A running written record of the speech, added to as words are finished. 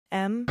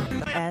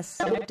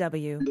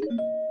MSW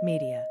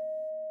Media.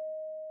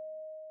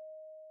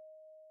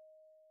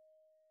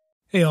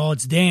 Hey all,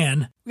 it's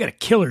Dan. We got a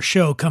killer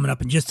show coming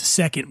up in just a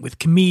second with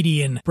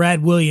comedian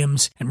Brad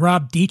Williams and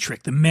Rob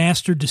Dietrich, the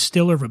master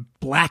distiller of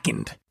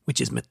Blackened,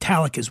 which is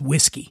Metallica's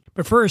whiskey.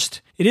 But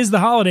first, it is the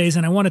holidays,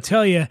 and I want to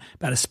tell you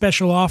about a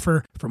special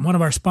offer from one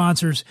of our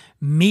sponsors,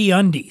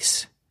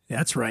 MeUndies.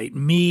 That's right,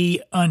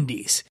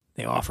 MeUndies.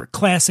 They offer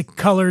classic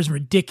colors,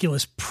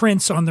 ridiculous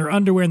prints on their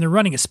underwear, and they're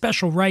running a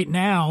special right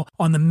now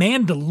on The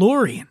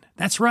Mandalorian.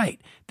 That's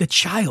right, the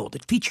child.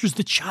 It features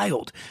the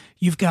child.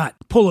 You've got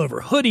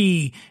pullover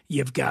hoodie,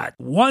 you've got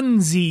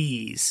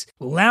onesies,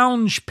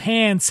 lounge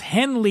pants,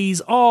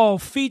 Henleys, all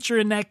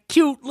featuring that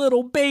cute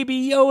little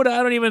baby Yoda.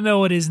 I don't even know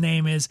what his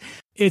name is.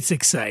 It's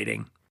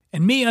exciting.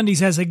 And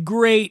MeUndies has a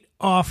great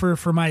offer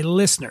for my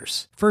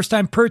listeners.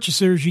 First-time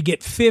purchasers, you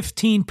get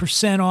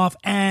 15% off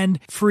and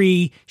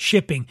free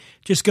shipping.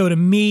 Just go to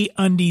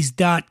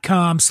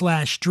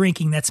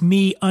MeUndies.com/drinking. That's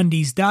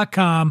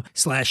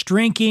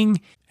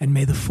MeUndies.com/drinking. And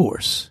may the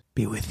force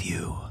be with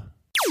you.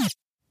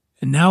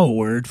 And now a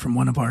word from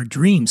one of our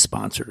dream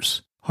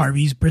sponsors,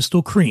 Harvey's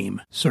Bristol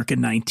Cream, circa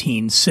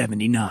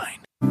 1979.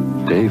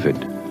 David,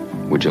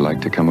 would you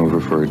like to come over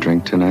for a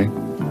drink tonight?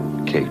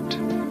 Kate.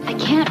 I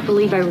can't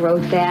believe I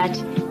wrote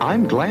that.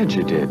 I'm glad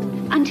you did.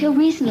 Until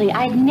recently,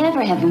 I'd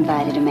never have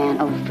invited a man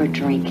over for a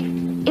drink.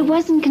 It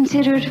wasn't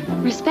considered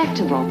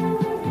respectable.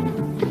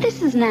 But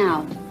this is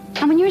now.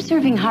 And when you're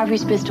serving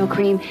Harvey's Bristol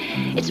Cream,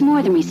 it's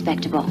more than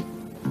respectable.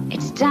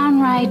 It's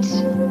downright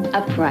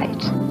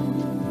upright.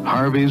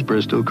 Harvey's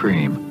Bristol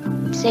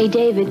Cream. Say,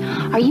 David,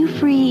 are you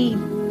free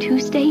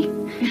Tuesday?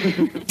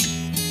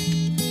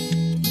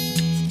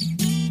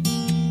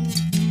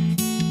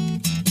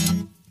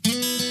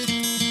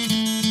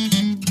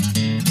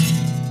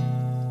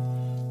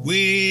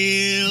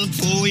 Well,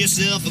 pour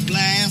yourself a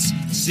glass,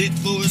 sit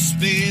for a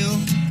spell.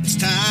 It's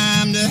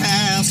time to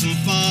have some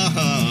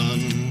fun.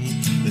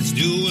 Let's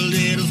do a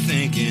little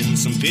thinking,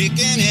 some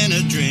picking and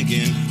a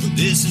drinking. But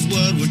this is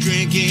what we're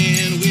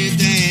drinking with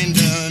Dan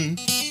Dunn.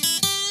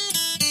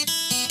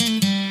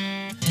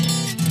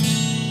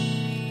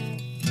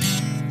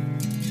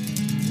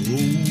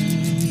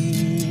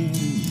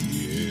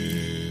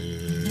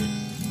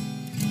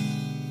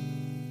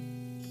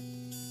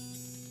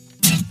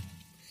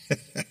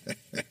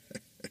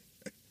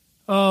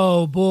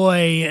 Oh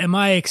boy, am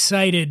I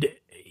excited.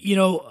 You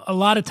know, a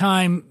lot of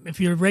time, if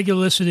you're a regular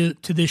listener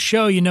to this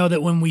show, you know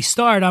that when we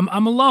start,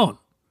 I'm alone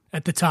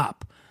at the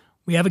top.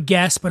 We have a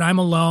guest, but I'm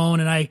alone,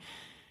 and I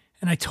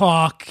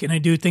talk and I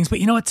do things.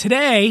 But you know what?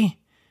 Today,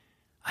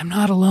 I'm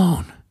not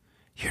alone.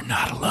 You're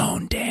not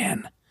alone,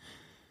 Dan.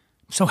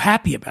 I'm so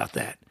happy about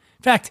that.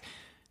 In fact,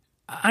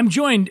 I'm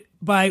joined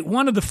by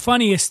one of the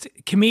funniest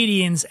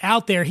comedians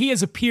out there. He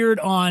has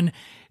appeared on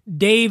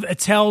Dave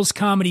Attell's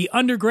Comedy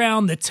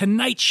Underground, The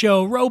Tonight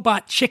Show,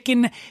 Robot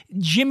Chicken,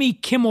 Jimmy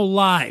Kimmel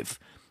Live.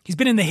 He's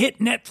been in the hit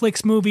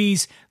Netflix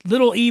movies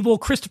Little Evil,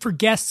 Christopher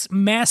Guest's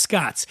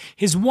Mascots.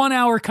 His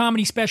 1-hour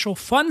comedy special,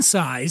 Fun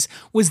Size,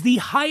 was the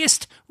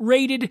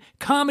highest-rated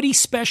comedy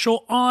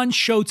special on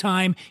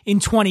Showtime in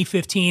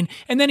 2015.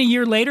 And then a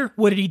year later,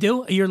 what did he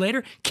do? A year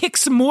later, kick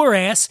some more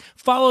ass,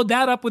 followed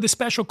that up with a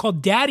special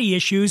called Daddy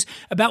Issues,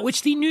 about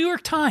which the New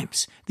York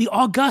Times, the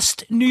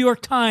august New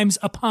York Times,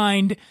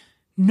 opined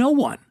no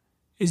one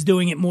is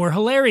doing it more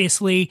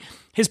hilariously.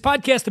 His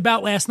podcast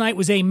About Last Night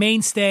was a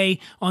mainstay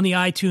on the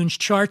iTunes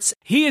charts.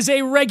 He is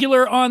a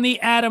regular on the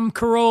Adam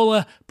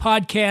Carolla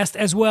podcast,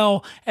 as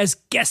well as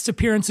guest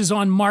appearances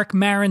on Mark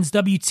Maron's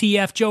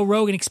WTF, Joe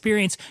Rogan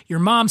Experience, Your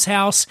Mom's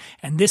House,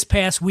 and this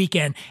past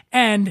weekend.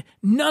 And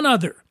none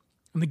other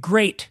than the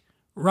great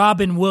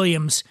Robin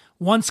Williams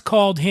once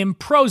called him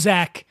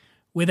Prozac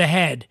with a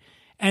head.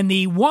 And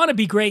the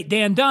wannabe great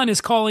Dan Dunn is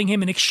calling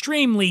him an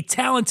extremely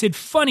talented,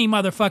 funny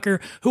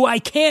motherfucker who I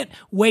can't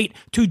wait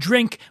to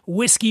drink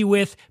whiskey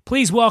with.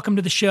 Please welcome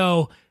to the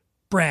show,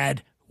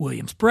 Brad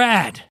Williams.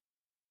 Brad.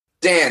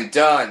 Dan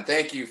Dunn,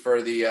 thank you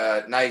for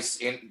the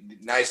nice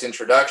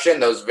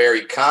introduction. That was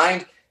very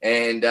kind.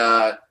 And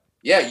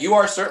yeah, you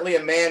are certainly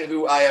a man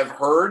who I have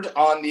heard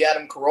on the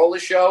Adam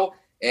Carolla show.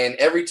 And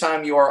every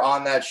time you are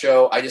on that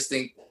show, I just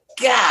think,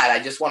 God, I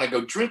just want to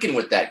go drinking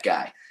with that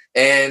guy.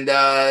 And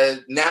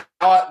now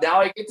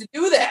I get to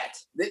do that.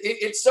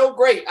 It's so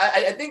great.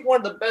 I think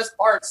one of the best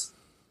parts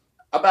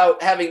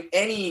about having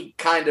any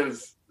kind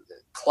of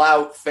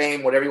clout,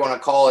 fame, whatever you want to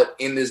call it,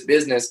 in this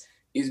business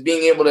is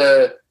being able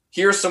to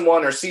hear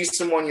someone or see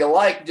someone you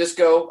like, just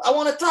go, I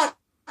want to talk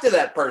to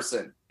that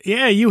person.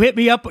 Yeah, you hit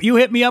me up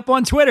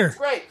on Twitter. That's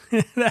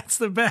great. That's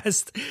the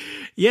best.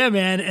 Yeah,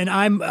 man, and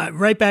I'm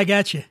right back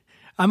at you.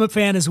 I'm a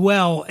fan as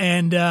well,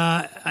 and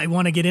I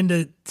want to get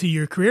into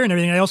your career and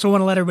everything. I also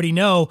want to let everybody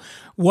know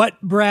what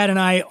Brad and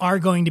I are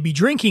going to be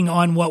drinking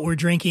on What We're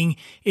Drinking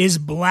is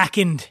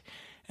Blackened,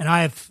 and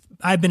I've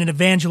been an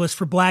evangelist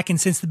for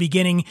Blackened since the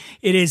beginning.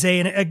 It is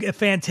a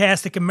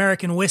fantastic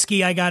American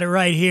whiskey. I got it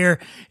right here.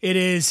 It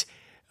is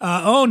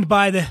owned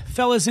by the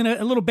fellas in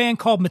a little band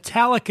called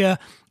Metallica.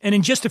 And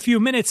in just a few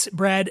minutes,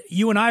 Brad,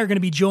 you and I are going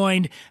to be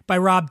joined by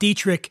Rob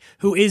Dietrich,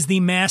 who is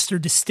the master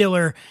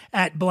distiller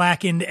at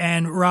Blackened.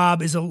 And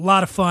Rob is a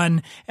lot of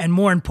fun. And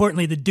more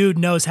importantly, the dude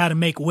knows how to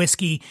make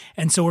whiskey.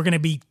 And so we're going to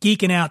be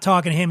geeking out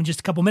talking to him in just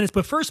a couple minutes.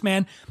 But first,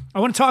 man, I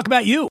want to talk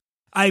about you.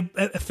 I'm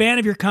a fan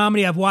of your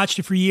comedy. I've watched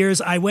it for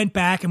years. I went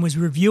back and was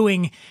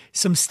reviewing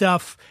some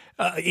stuff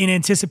in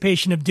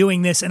anticipation of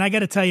doing this. And I got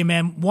to tell you,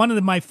 man, one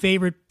of my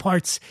favorite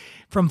parts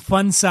from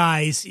Fun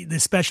Size, the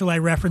special I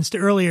referenced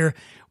earlier,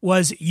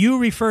 was you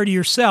refer to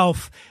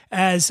yourself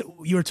as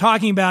you were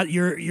talking about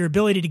your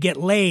ability to get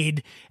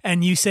laid.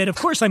 And you said, of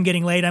course I'm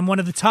getting laid. I'm one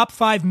of the top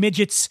 5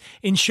 midgets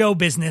in show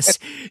business.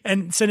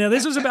 And so now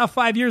this was about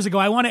 5 years ago.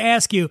 I want to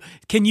ask you,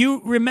 can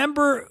you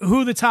remember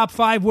who the top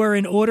 5 were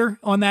in order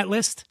on that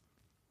list?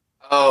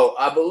 Oh,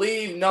 I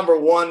believe number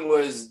 1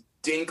 was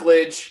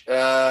Dinklage.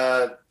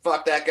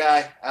 Fuck that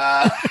guy.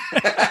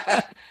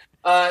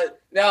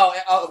 No,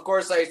 of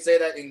course I say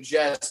that in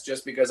jest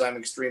just because I'm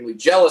extremely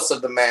jealous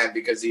of the man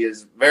because he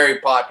is very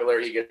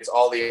popular. He gets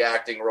all the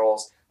acting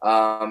roles.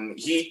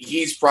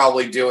 He's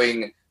probably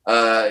doing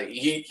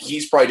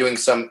he's probably doing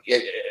some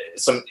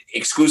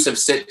exclusive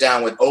sit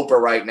down with Oprah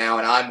right now,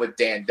 and I'm with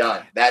Dan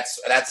Dunn. That's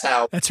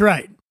how. That's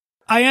right.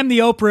 I am the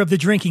Oprah of the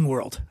drinking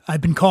world.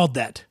 I've been called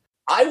that.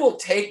 I will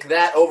take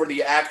that over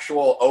the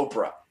actual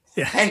Oprah.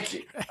 Yeah. Thank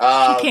you.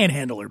 You can't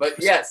handle her. But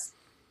yes,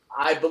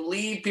 I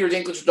believe Peter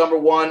Dinklage is number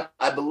 1.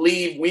 I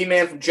believe Wee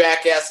Man from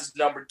Jackass is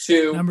number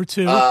 2. Number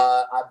 2.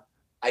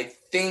 I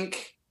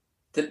think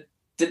did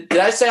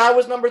I say I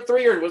was number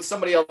 3 or was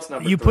somebody else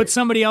number 3? You put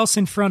somebody else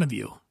in front of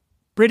you.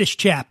 British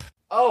chap.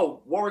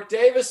 Oh, Warwick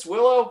Davis,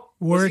 Willow.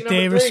 Warwick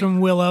Davis from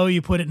Willow.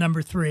 You put it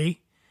number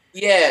 3.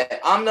 Yeah,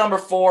 I'm number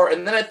 4,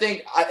 and then I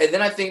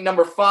think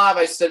number 5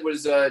 I said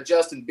was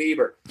Justin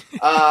Bieber.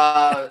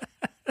 Now,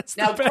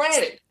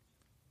 granted,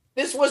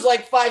 this was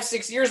like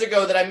 5-6 years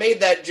ago that I made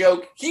that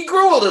joke. He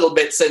grew a little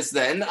bit since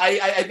then.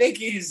 I think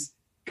he's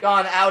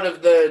gone out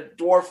of the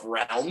dwarf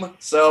realm,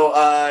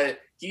 so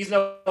he's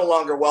no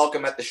longer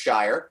welcome at the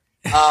Shire.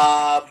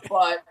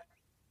 But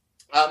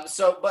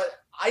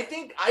I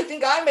think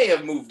I may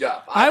have moved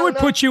up. I would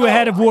put you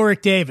ahead of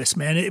Warwick Davis,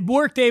 man.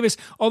 Warwick Davis,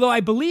 although I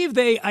believe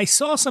I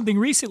saw something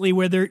recently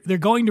where they're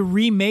going to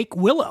remake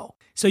Willow.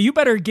 So you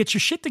better get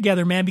your shit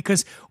together, man,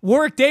 because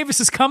Warwick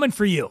Davis is coming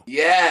for you.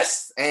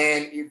 Yes,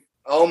 and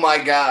oh my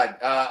God,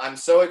 I'm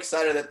so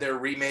excited that they're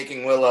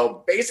remaking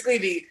Willow. Basically,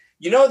 the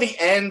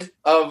end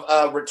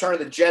of Return of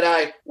the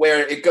Jedi,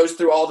 where it goes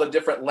through all the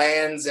different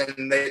lands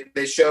and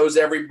they shows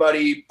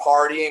everybody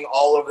partying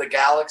all over the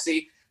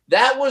galaxy.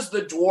 That was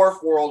the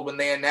dwarf world when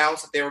they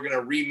announced that they were going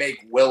to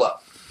remake Willow.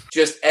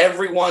 Just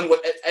every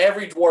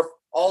dwarf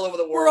all over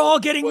the world. We're all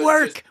getting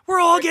work. We're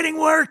all getting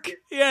work.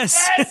 Yes.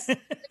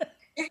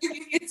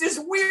 It's this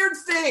weird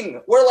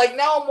thing where like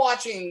now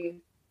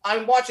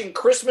I'm watching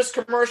Christmas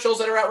commercials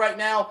that are out right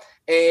now,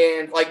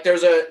 and like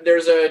there's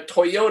a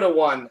Toyota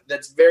one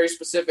that's very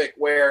specific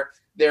where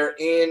they're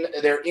in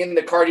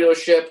the car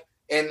dealership,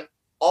 and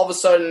all of a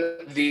sudden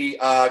the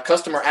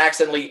customer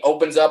accidentally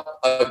opens up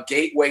a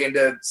gateway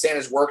into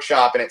Santa's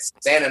workshop, and it's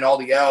Santa and all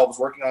the elves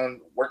working on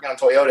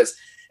Toyotas,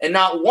 and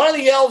not one of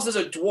the elves is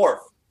a dwarf.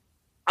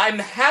 I'm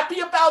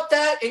happy about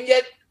that, and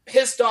yet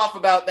pissed off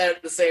about that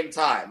at the same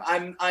time.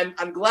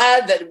 I'm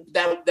glad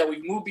that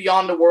we've moved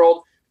beyond the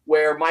world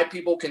where my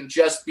people can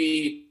just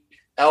be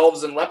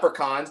elves and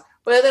leprechauns.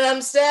 But then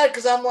I'm sad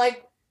because I'm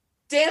like,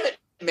 damn it,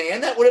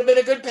 man, that would have been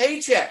a good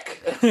paycheck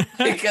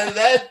because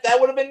that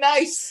would have been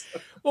nice.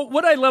 Well,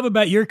 what I love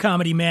about your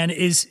comedy, man,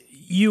 is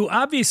you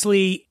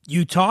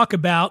talk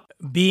about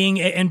being,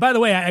 and by the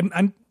way,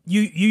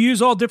 you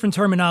use all different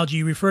terminology.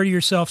 You refer to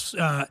yourself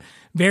at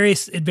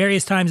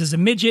various times as a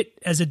midget,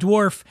 as a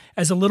dwarf,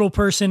 as a little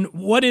person.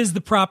 What is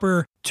the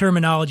proper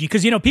terminology?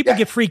 Because people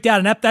get freaked out,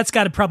 and that's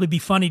got to probably be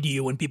funny to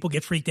you when people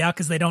get freaked out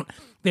because they don't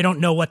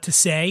know what to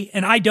say,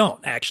 and I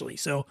don't actually.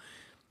 So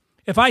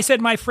if I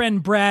said my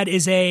friend Brad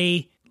is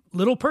a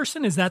little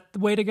person, is that the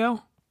way to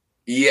go?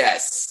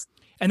 Yes.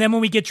 And then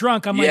when we get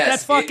drunk, I'm like, that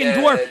fucking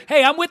dwarf.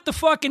 Hey, I'm with the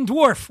fucking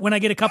dwarf when I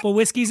get a couple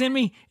whiskeys in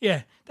me.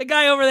 Yeah, the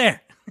guy over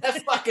there.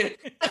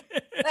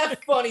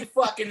 That funny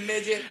fucking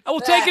midget. I will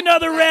take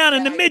another round,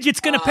 and the midget's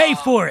going to pay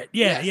for it.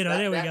 Yeah, yes,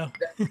 there we go.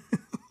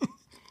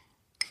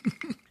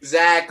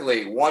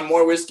 Exactly. One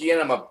more whiskey in,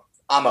 I'm a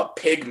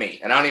pygmy,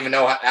 and I don't even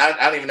know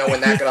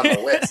when that got on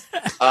the list.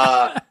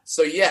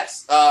 So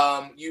yes,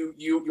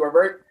 you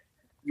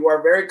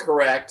are very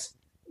correct.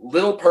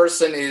 Little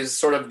person is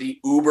sort of the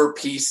uber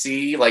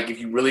PC. Like if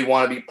you really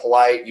want to be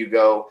polite, you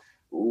go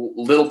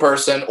little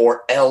person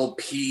or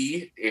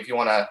LP if you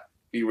want to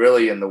be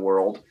really in the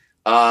world.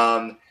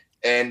 And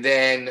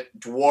then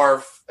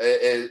dwarf.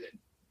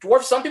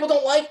 Dwarf. Some people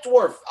don't like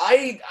dwarf.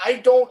 I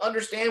don't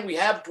understand. We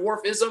have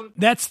dwarfism.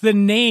 That's the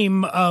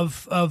name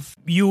of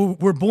you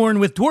were born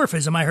with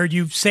dwarfism. I heard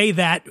you say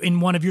that in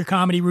one of your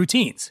comedy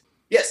routines.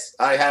 Yes,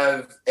 I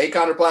have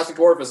achondroplastic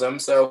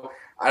dwarfism. So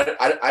I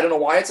don't know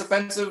why it's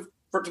offensive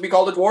for it to be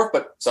called a dwarf,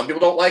 but some people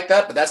don't like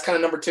that. But that's kind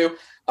of number 2.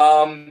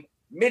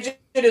 midget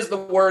is the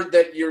word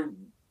that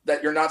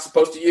you're not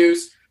supposed to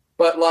use,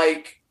 but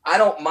like, I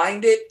don't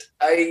mind it.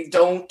 It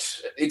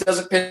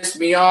doesn't piss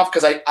me off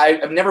because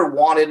I've never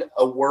wanted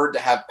a word to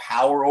have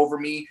power over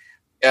me.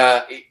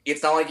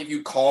 It's not like if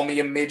you call me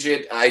a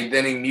midget, I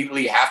then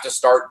immediately have to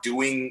start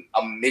doing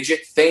a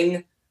midget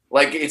thing.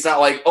 Like, it's not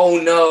like, oh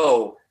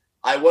no,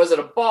 I was at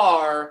a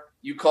bar,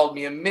 you called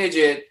me a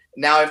midget,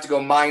 now I have to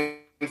go mine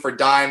for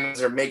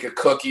diamonds or make a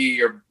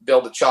cookie or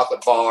build a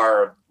chocolate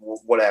bar or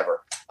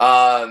whatever.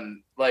 I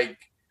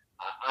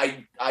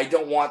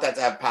don't want that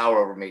to have power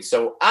over me.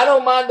 So I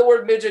don't mind the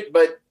word midget,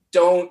 but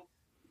don't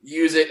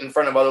use it in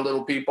front of other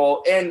little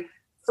people. And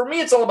for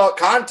me, it's all about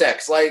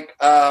context. Like,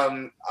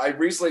 I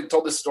recently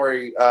told this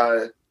story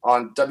on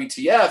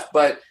WTF,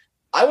 but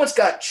I once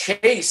got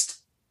chased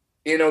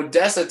in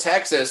Odessa,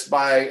 Texas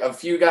by a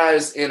few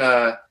guys in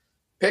a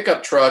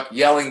pickup truck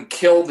yelling,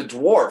 "Kill the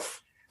dwarf."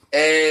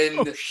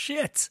 And oh,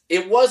 shit.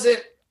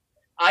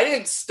 I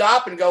didn't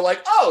stop and go like,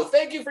 "Oh,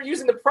 thank you for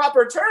using the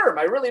proper term.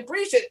 I really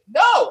appreciate it."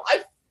 No,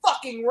 I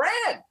fucking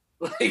ran,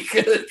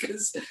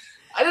 because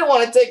I didn't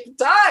want to take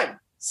the time.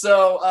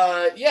 So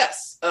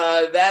yes,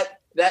 that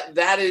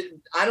is.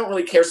 I don't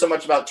really care so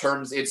much about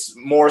terms. It's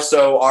more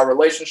so our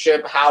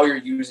relationship, how you're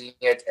using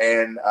it,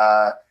 and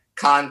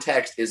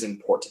context is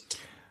important.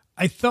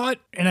 I thought,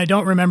 and I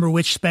don't remember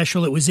which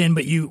special it was in,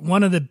 but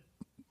one of the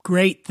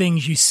great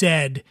things you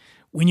said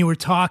when you were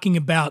talking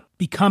about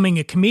becoming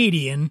a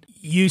comedian,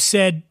 you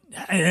said,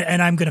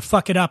 and I'm going to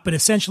fuck it up, but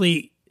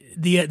essentially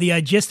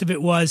the gist of it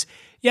was,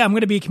 yeah, I'm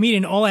going to be a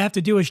comedian. All I have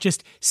to do is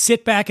just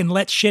sit back and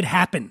let shit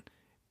happen.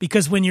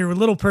 Because when you're a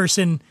little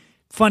person,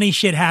 funny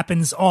shit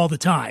happens all the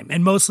time,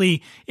 and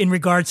mostly in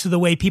regards to the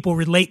way people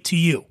relate to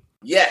you.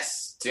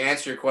 Yes, to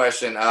answer your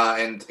question,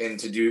 and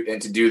to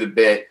do the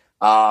bit,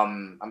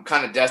 I'm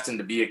kind of destined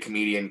to be a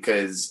comedian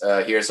because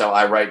here's how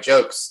I write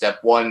jokes. Step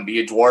 1,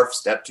 be a dwarf.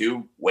 Step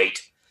 2,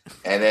 wait.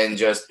 And then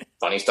just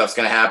funny stuff's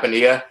going to happen to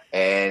you.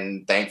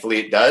 And thankfully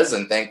it does.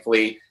 And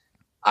thankfully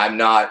I'm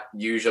not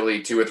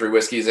usually 2 or 3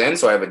 whiskeys in,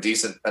 so I have a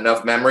decent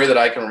enough memory that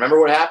I can remember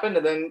what happened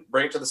and then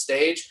bring it to the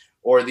stage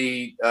or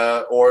the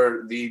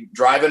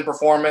drive-in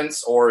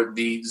performance or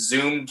the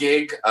Zoom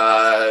gig.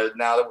 Now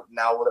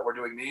that we're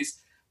doing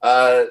these.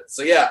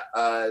 So yeah,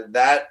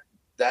 that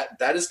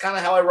is kind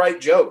of how I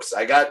write jokes.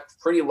 I got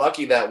pretty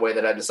lucky that way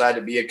that I decided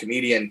to be a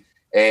comedian,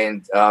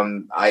 and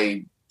I'm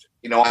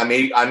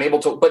able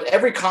to. But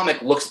every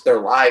comic looks at their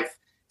life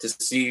to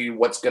see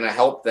what's going to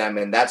help them,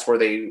 and that's where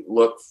they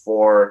look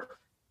for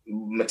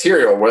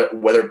material.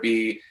 Whether it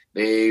be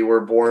they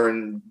were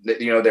born,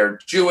 they're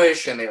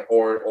Jewish, and they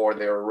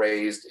were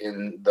raised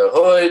in the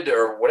hood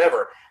or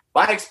whatever.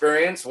 My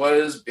experience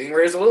was being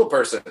raised a little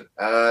person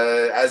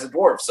as a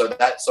dwarf, so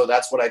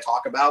that's what I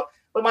talk about.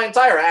 But my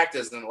entire act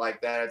isn't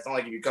like that. It's not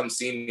like if you come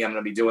see me, I'm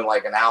going to be doing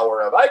like an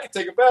hour of I can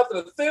take a bath in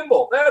a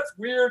thimble. That's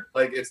weird.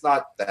 Like, it's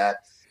not that.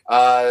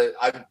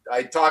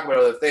 I talk about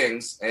other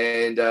things,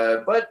 and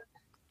but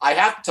I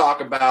have to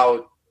talk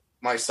about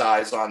my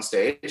size on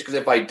stage, because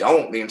if I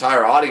don't, the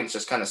entire audience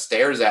just kind of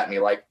stares at me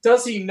like,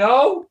 does he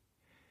know?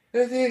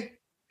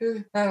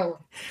 Well,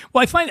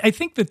 I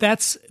think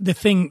that's the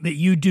thing that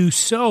you do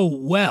so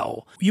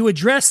well. You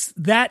address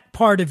that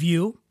part of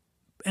you,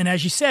 and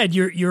as you said,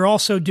 you're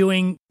also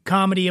doing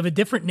comedy of a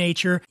different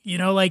nature.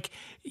 Like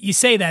you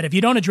say that if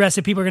you don't address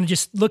it, people are going to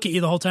just look at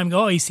you the whole time and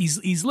go, oh,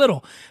 he's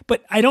little.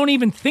 But I don't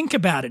even think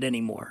about it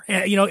anymore.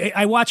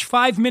 I watch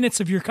 5 minutes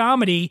of your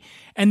comedy,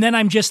 and then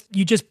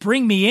you just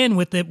bring me in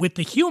with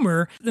the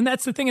humor. And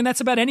that's the thing. And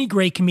that's about any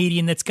great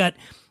comedian that's got,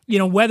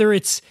 whether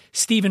it's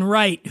Stephen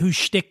Wright, whose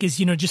shtick is,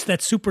 just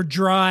that super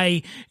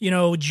dry,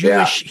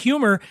 Jewish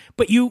humor,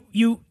 but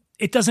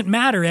it doesn't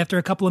matter after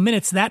a couple of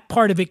minutes, that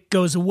part of it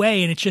goes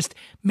away. And it's just,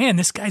 man,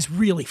 this guy's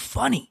really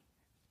funny.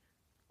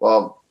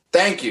 Well,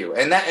 thank you,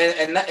 and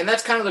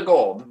that's kind of the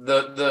goal.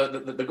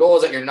 The goal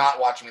is that you're not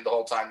watching me the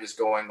whole time, just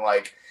going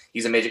like,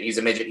 he's a midget, he's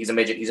a midget, he's a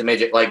midget, he's a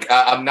midget. Like,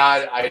 I'm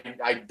not.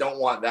 I don't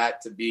want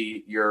that to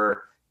be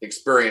your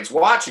experience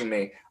watching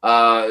me.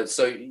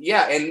 So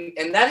yeah,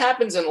 and that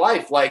happens in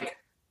life. Like,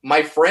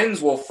 my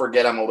friends will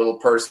forget I'm a little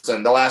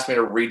person. They'll ask me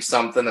to read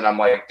something, and I'm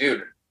like,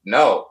 dude,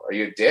 no, are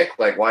you a dick?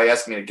 Like, why are you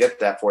asking me to get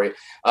that for you?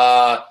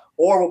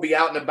 Or we'll be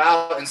out and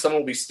about and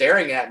someone will be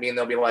staring at me and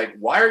they'll be like,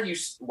 why are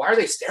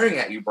they staring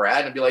at you, Brad?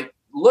 And I'll be like,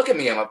 look at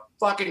me. I'm a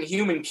fucking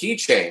human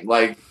keychain.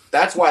 Like,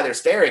 that's why they're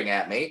staring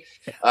at me.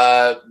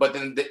 But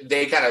then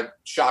they kind of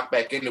shock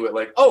back into it.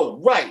 Like, oh,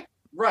 right.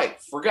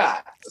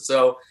 Forgot.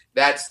 So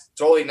that's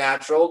totally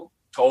natural,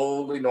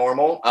 totally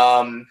normal.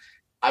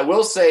 I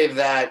will say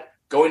that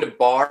going to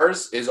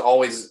bars is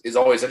always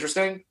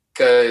interesting,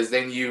 because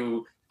then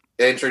you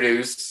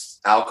introduce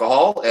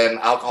alcohol, and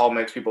alcohol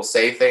makes people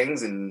say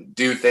things and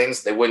do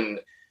things they wouldn't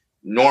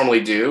normally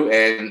do.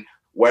 And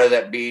whether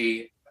that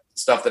be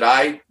stuff that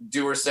I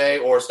do or say,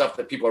 or stuff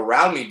that people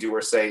around me do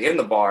or say in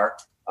the bar,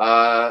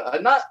 a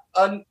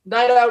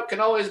night out can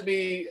always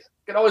be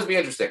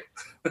interesting.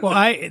 Well,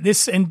 I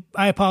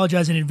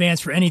apologize in advance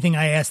for anything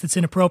I ask that's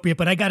inappropriate,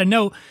 but I got to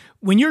know,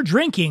 when you're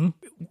drinking,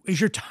 is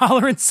your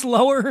tolerance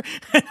lower?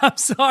 And I'm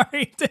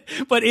sorry,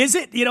 but is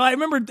it? I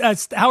remember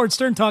Howard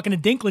Stern talking to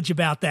Dinklage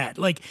about that.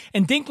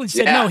 And Dinklage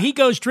said, no, he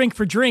goes drink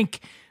for drink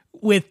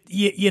with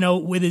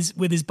with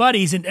his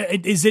buddies. And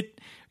is it?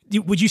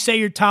 Would you say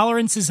your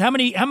tolerance is how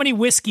many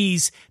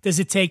whiskeys does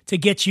it take to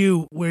get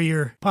you where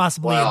you're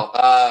possibly?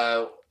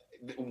 Well,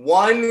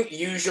 one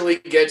usually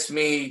gets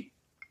me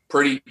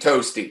pretty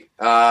toasty.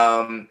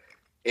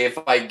 If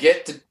I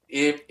get to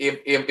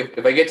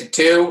if I get to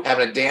 2,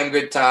 having a damn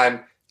good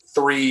time.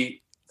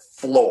 3,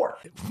 floor.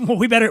 Well,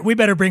 we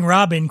better bring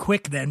Rob in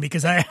quick then,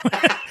 because I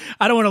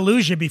I don't want to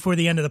lose you before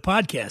the end of the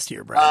podcast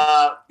here,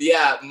 Brad.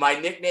 Yeah, my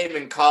nickname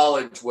in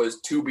college was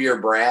 2 Beer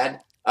Brad.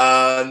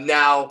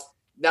 Now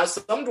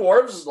some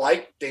dwarves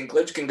like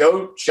Dinklage can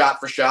go shot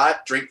for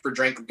shot, drink for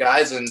drink with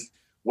guys, and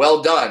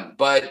well done.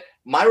 But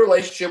my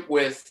relationship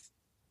with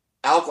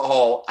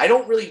alcohol, I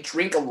don't really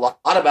drink a lot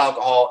of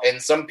alcohol,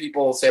 and some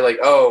people say you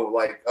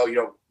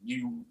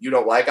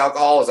don't like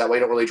alcohol? Is that why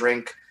you don't really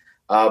drink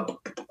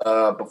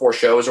before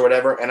shows or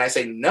whatever? And I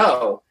say,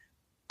 no,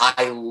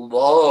 I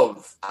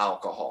love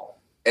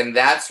alcohol. And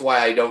that's why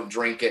I don't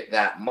drink it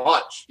that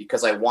much,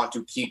 because I want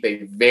to keep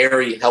a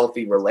very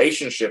healthy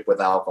relationship with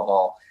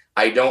alcohol.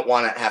 I don't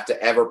want to have to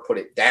ever put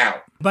it down.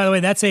 By the way,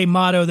 that's a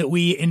motto that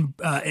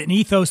an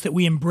ethos that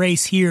we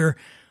embrace here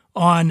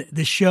on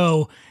the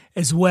show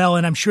as well.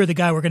 And I'm sure the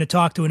guy we're going to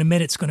talk to in a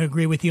minute is going to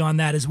agree with you on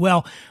that as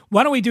well.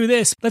 Why don't we do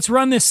this? Let's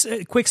run this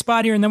quick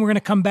spot here, and then we're going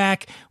to come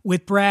back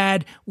with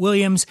Brad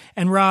Williams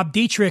and Rob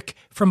Dietrich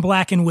from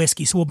Black &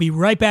 Whiskey. So we'll be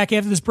right back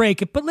after this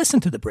break. But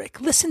listen to the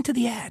break. Listen to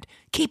the ad.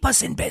 Keep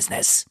us in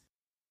business.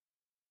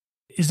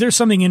 Is there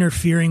something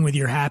interfering with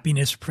your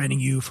happiness, preventing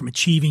you from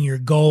achieving your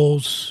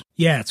goals?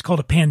 Yeah, it's called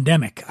a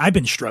pandemic. I've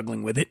been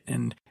struggling with it,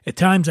 and at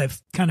times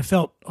I've kind of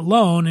felt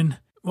alone. And,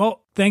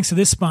 well, thanks to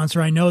this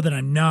sponsor, I know that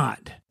I'm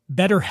not.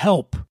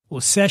 BetterHelp will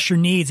assess your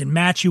needs and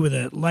match you with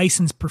a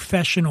licensed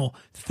professional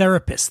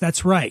therapist.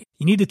 That's right.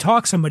 You need to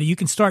talk to somebody you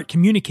can start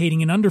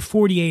communicating in under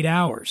 48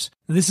 hours.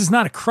 Now, this is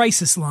not a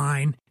crisis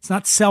line. It's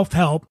not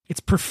self-help. It's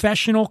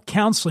professional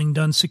counseling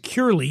done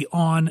securely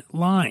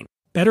online.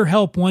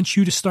 BetterHelp wants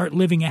you to start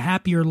living a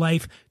happier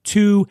life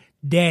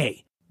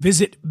today.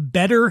 Visit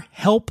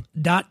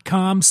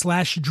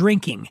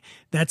betterhelp.com/drinking.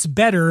 That's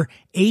better,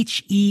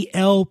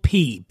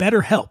 H-E-L-P,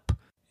 BetterHelp.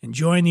 And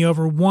join the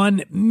over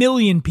 1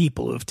 million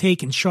people who have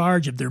taken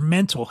charge of their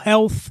mental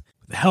health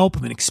with the help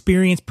of an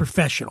experienced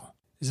professional.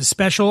 There's a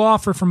special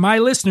offer for my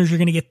listeners. You're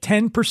going to get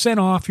 10%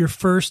 off your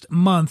first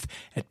month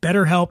at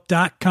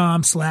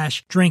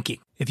betterhelp.com/drinking.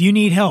 If you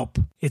need help,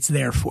 it's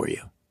there for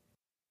you.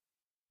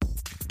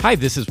 Hi,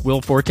 this is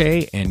Will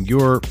Forte, and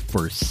you're,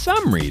 for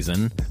some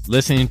reason,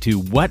 listening to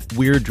What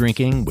We're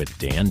Drinking with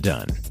Dan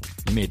Dunn.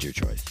 You made your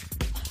choice.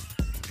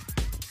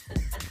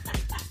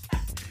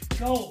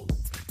 Go.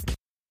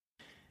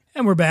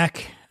 And we're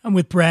back. I'm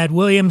with Brad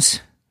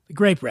Williams, the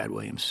great Brad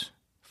Williams.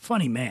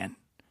 Funny man.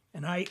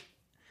 And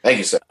Thank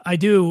you, sir. I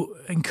do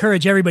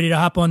encourage everybody to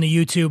hop on the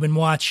YouTube and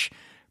watch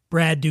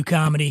Brad do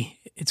comedy.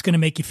 It's going to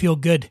make you feel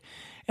good.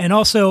 And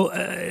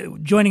also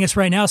joining us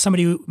right now,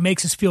 somebody who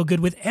makes us feel good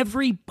with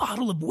every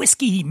bottle of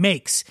whiskey he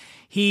makes.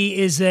 He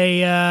is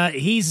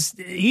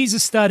he's a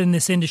stud in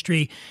this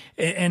industry,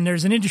 and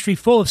there's an industry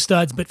full of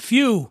studs, but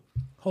few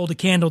hold a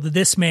candle to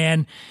this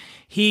man.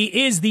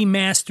 He is the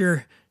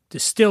master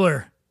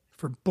distiller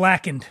for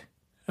blackened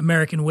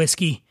American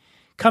whiskey,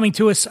 coming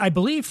to us, I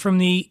believe, from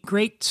the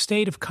great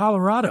state of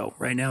Colorado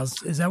right now.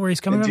 Is that where he's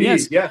coming Indeed, from?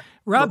 Yes. Yeah.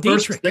 Rob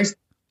Dietrich.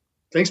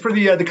 Thanks for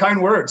the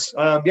kind words.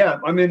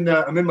 I'm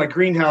in my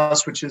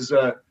greenhouse, which is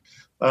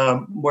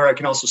where I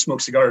can also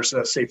smoke cigars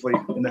safely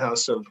in the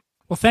house. So,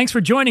 well, thanks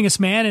for joining us,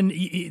 man. And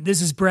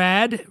this is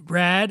Brad,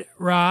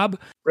 Rob.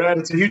 Brad,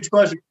 it's a huge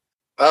pleasure.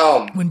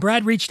 When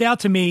Brad reached out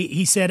to me,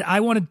 he said,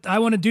 "I want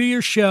to do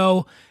your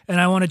show,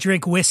 and I want to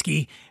drink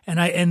whiskey." And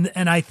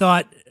I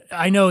thought,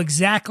 I know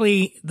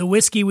exactly the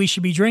whiskey we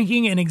should be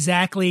drinking and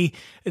exactly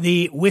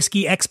the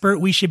whiskey expert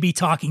we should be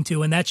talking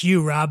to, and that's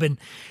you, Robin.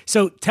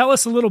 So tell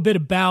us a little bit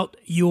about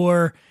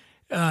your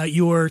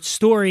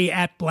story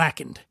at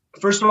Blackened.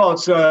 First of all,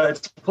 it's a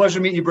pleasure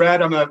to meet you,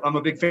 Brad. I'm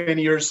a big fan of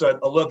yours. I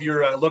love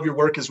your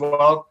work as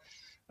well.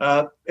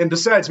 And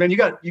besides, man, you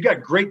got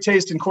great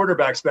taste in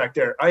quarterbacks back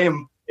there. I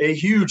am a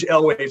huge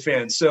Elway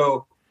fan,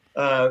 so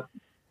I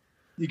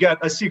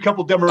see a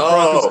couple Denver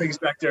Broncos things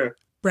back there.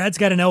 Brad's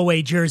got an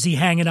Elway jersey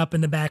hanging up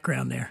in the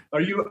background there.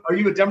 Are you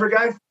a Denver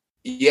guy?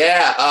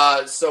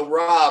 Yeah. So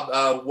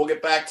Rob, we'll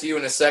get back to you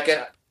in a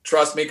second.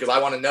 Trust me, because I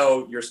want to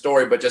know your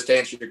story. But just to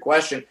answer your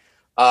question,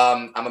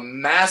 I'm a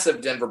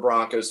massive Denver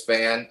Broncos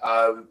fan.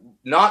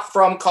 Not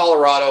from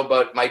Colorado,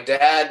 but my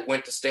dad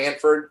went to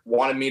Stanford,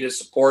 wanted me to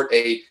support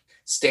a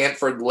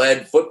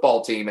Stanford-led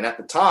football team. And at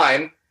the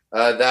time,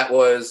 that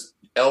was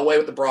Elway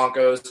with the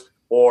Broncos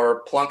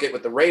or Plunkett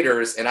with the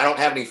Raiders. And I don't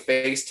have any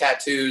face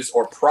tattoos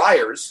or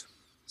priors.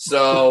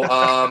 So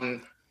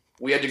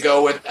we had to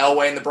go with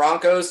Elway and the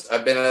Broncos.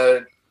 I've been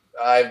a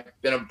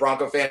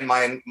Bronco fan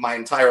my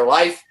entire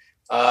life.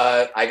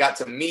 I got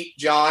to meet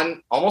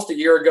John almost a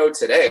year ago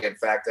today. In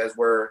fact, as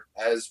we're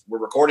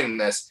recording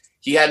this,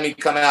 he had me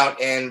come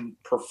out and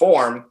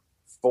perform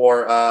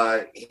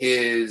for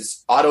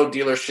his auto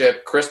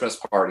dealership Christmas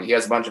party. He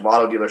has a bunch of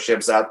auto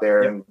dealerships out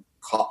there in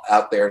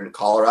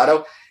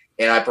Colorado,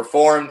 and I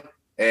performed.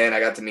 And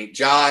I got to meet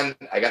John.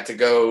 I got to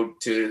go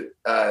to.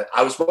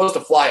 I was supposed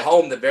to fly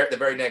home the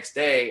very next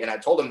day, and I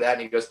told him that,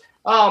 and he goes,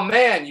 "Oh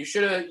man, you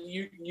should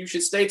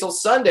stay till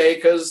Sunday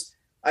because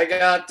I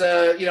got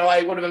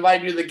I would have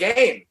invited you to the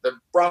game. The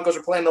Broncos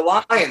are playing the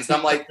Lions." And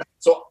I'm like,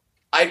 so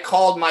I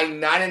called my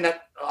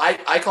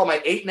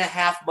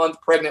 8.5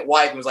 month pregnant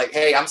wife and was like,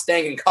 "Hey, I'm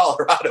staying in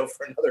Colorado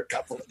for another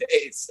couple of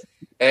days,"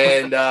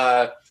 and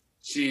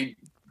she.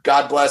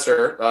 God bless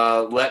her,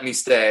 let me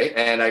stay.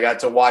 And I got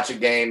to watch a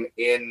game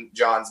in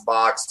John's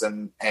box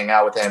and hang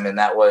out with him. And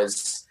that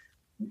was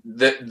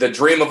the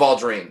dream of all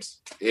dreams.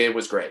 It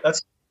was great.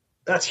 That's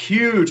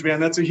huge, man.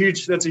 That's a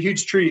huge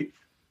treat.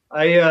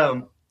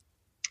 I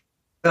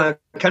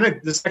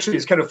this actually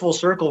is kind of full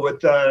circle with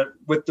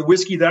the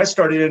whiskey that I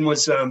started in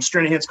was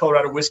Stranahan's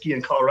Colorado Whiskey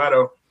in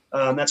Colorado.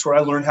 That's where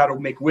I learned how to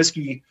make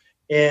whiskey.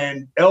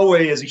 And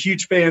Elway is a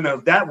huge fan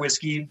of that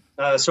whiskey.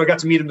 So I got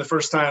to meet him the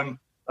first time.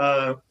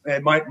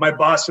 And my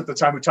boss at the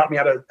time who taught me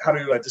how to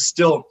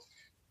distill,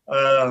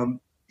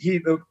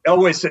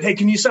 Elway said, "Hey,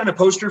 can you sign a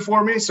poster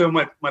for me?" So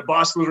my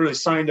boss literally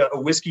signed a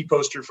whiskey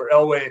poster for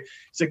Elway.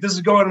 He's like, "This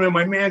is going on in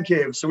my man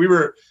cave." So we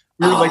were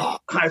like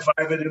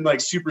high-fiving and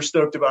like super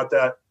stoked about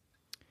that.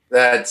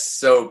 That's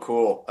so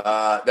cool.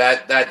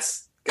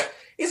 That's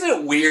isn't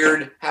it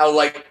weird how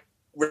like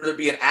whether it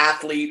be an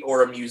athlete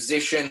or a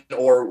musician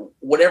or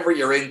whatever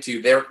you're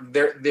into,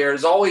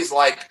 there's always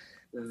like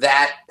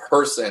that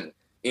person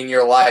in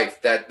your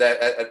life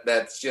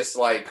that's just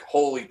like,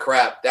 holy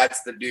crap,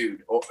 that's the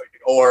dude,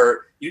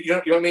 or you know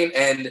what I mean.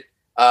 And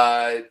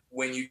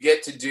when you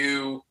get to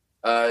do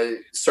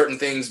certain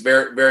things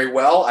very, very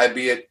well,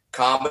 be it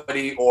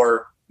comedy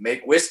or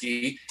make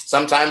whiskey,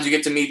 sometimes you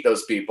get to meet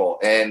those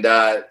people. And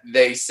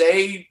they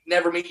say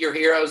never meet your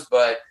heroes,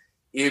 but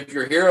if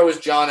your hero is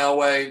John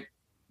Elway,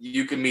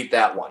 you can meet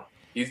that one.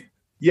 He's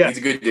a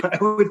good dude. I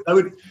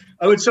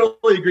would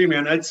totally agree,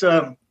 man. It's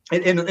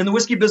And the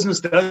whiskey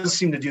business does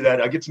seem to do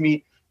that. I get to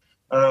meet,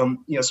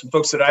 some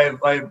folks that I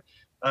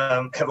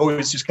have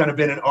always just kind of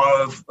been in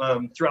awe of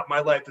throughout my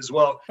life as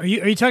well. Are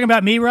you talking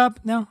about me, Rob?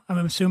 No,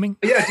 I'm assuming.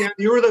 Yeah, Dan,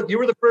 you were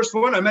the first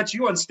one. I met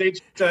you on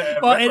stage.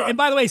 And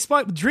by the way,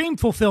 dream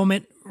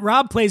fulfillment.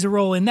 Rob plays a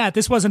role in that.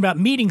 This wasn't about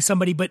meeting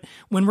somebody, but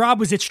when Rob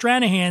was at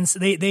Stranahan's,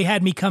 they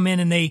had me come in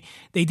and they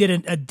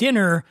did a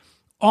dinner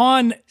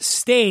on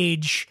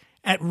stage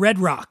at Red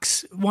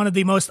Rocks, one of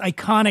the most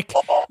iconic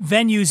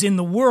venues in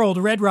the world,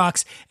 Red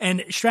Rocks,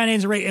 and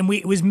Stranahan's, and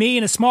it was me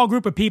and a small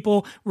group of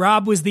people.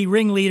 Rob was the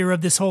ringleader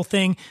of this whole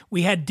thing.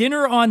 We had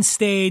dinner on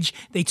stage.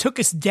 They took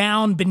us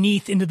down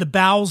beneath into the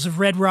bowels of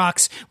Red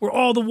Rocks, where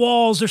all the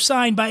walls are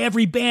signed by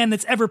every band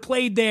that's ever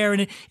played there,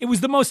 and it was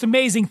the most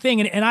amazing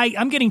thing. And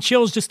I'm getting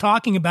chills just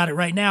talking about it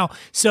right now.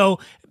 So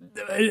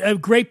a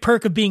great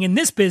perk of being in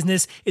this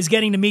business is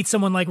getting to meet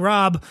someone like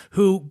Rob,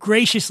 who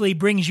graciously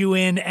brings you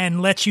in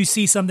and lets you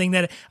see something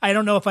that I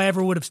don't know if I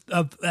ever would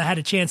have had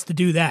a chance to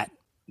do that.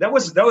 That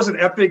was an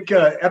epic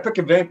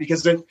event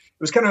because it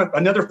was kind of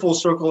another full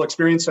circle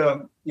experience.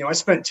 I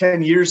spent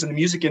 10 years in the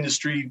music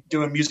industry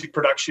doing music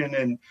production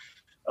and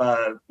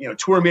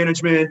tour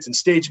management and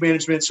stage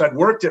management. So I'd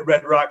worked at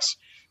Red Rocks,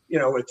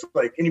 with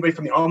like anybody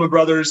from the Allman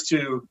Brothers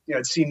to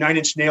I'd seen Nine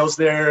Inch Nails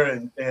there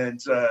and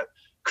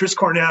Chris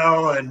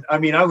Cornell. And I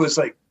mean, I was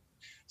like,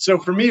 so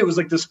for me, it was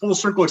like this full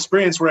circle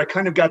experience where I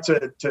kind of got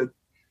to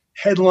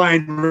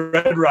headline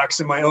Red Rocks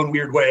in my own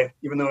weird way,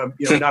 even though I'm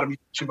not a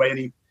musician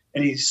by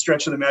any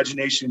stretch of the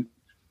imagination.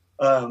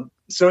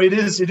 So it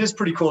is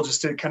pretty cool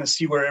just to kind of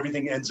see where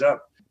everything ends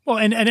up. Well,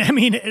 and I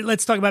mean,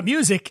 let's talk about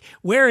music.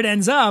 Where it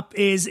ends up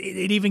is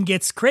it even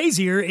gets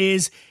crazier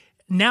is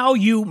now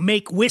you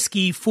make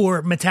whiskey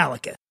for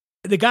Metallica.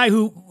 The guy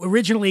who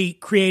originally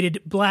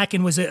created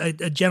Blackened was a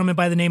gentleman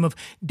by the name of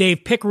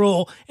Dave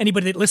Pickerel.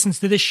 Anybody that listens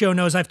to this show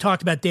knows I've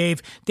talked about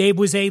Dave. Dave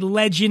was a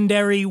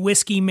legendary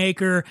whiskey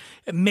maker,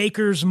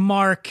 Maker's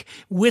Mark,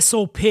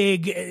 Whistle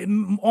Pig,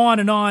 on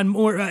and on.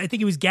 More, I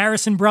think it was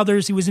Garrison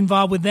Brothers. He was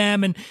involved with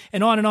them and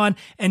on and on.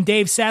 And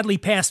Dave sadly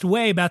passed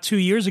away about 2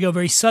 years ago,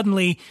 very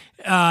suddenly.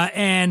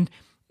 And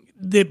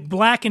the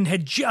Blackened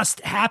had just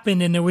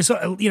happened, and there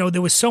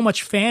was so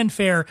much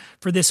fanfare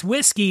for this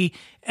whiskey.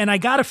 And I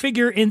got to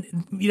figure in,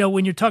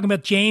 when you're talking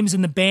about James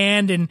and the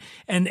band and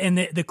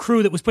the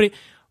crew that was putting,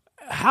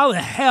 how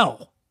the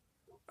hell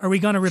are we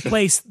going to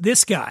replace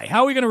this guy?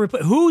 How are we going to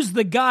replace, who's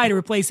the guy to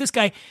replace this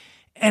guy?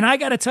 And I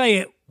got to tell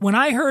you, when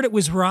I heard it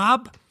was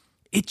Rob,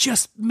 it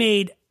just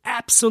made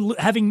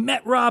having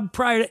met Rob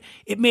prior to,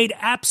 it made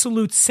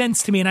absolute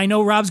sense to me. And I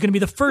know Rob's going to be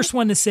the first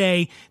one to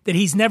say that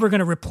he's never going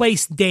to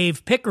replace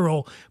Dave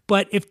Pickerel,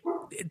 but if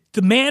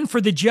the man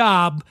for the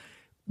job,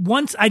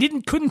 once I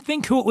couldn't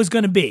think who it was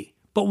going to be,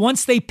 but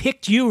once they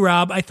picked you,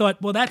 Rob, I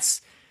thought, well,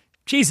 that's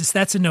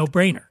a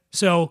no-brainer.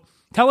 So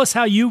tell us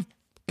how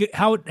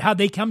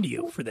they come to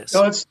you for this.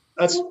 No,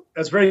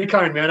 that's very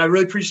kind, man. I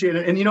really appreciate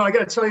it. And I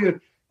got to tell you,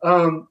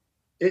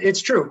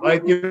 it's true.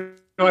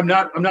 I'm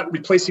not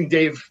replacing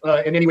Dave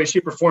in any way,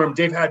 shape, or form.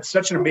 Dave had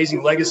such an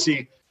amazing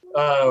legacy.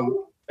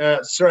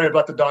 Sorry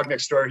about the dog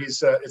next door.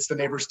 He's it's the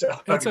neighbor's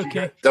dog. That's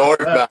okay. Don't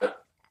worry about it.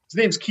 His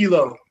name's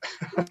Kilo.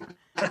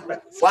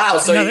 Wow.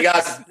 So you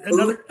got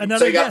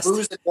another guest.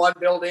 booze in one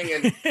building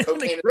and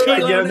cocaine in the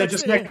Right, other. yeah, and then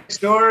just next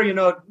door, you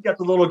got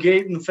the little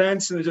gate and the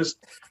fence, and it just.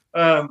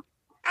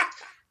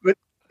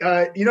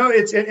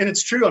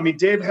 It's true. I mean,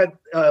 Dave had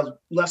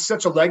left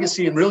such a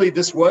legacy, and really,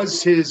 this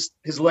was his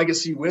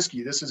legacy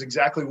whiskey. This is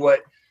exactly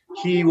what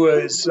he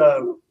was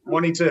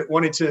wanting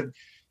to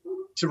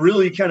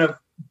really kind of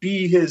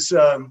be his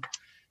Lord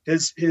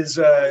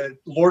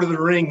of the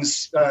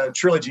Rings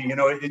trilogy.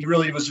 It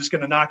really was just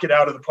going to knock it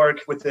out of the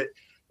park with it.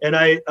 And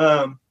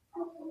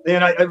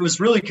it was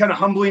really kind of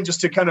humbling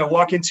just to kind of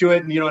walk into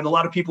it. And, and a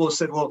lot of people have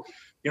said, well,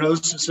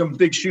 those are some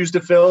big shoes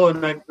to fill.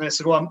 And I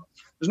said, well,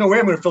 there's no way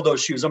I'm going to fill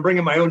those shoes. I'm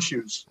bringing my own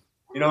shoes.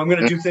 I'm going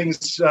to do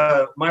things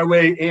my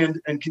way and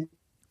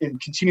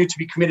continue to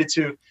be committed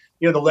to,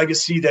 the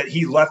legacy that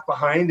he left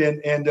behind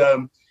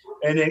and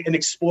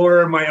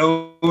explore my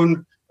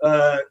own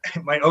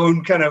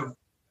kind of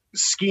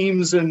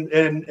schemes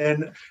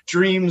and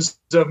dreams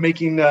of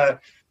making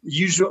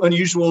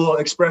unusual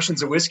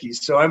expressions of whiskey.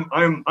 So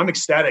I'm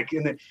ecstatic.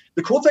 And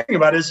the cool thing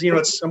about it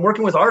is, I'm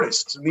working with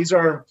artists, and these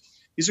are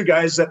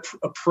guys that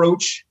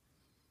approach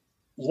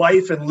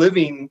life and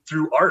living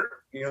through art.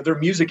 Their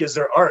music is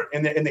their art,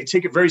 and they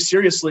take it very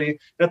seriously.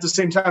 And at the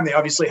same time, they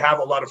obviously have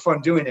a lot of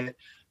fun doing it.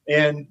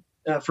 And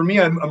for me,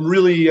 I'm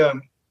really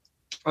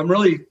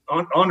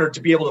honored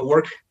to be able to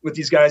work with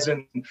these guys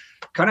and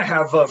kind of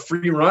have a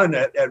free run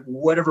at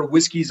whatever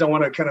whiskeys I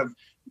want to kind of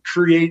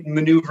create and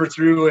maneuver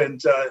through,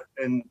 and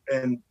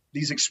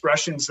these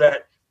expressions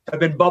that have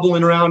been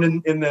bubbling around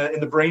in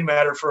the brain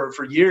matter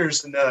for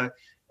years,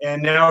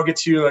 and now get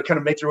to kind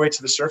of make their way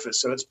to the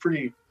surface. So it's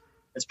pretty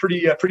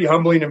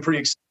humbling and pretty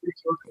exciting.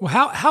 Well,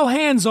 how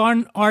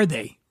hands-on are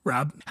they,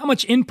 Rob? How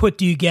much input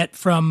do you get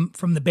from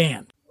the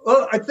band?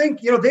 Well, I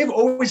think, they've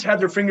always had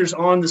their fingers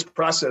on this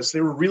process.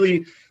 They were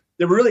really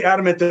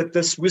adamant that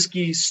this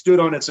whiskey stood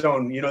on its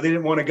own. They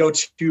didn't want to go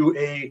to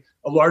a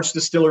large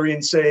distillery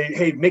and say,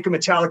 hey, make a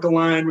Metallica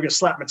line. We're going to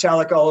slap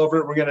Metallica all over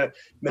it. We're going to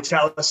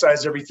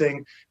metallicize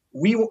everything.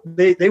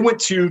 They went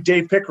to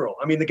Dave Pickerel.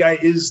 I mean, the guy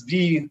is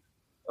the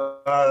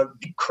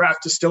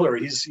craft distiller.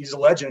 He's a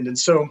legend. And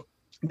so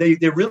they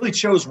really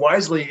chose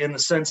wisely in the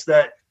sense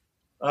that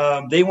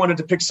they wanted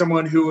to pick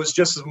someone who was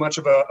just as much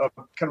of a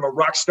kind of a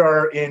rock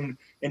star in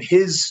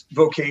his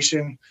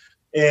vocation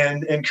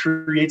and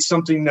create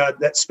something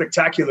that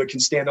spectacular can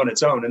stand on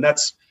its own. And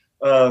that's,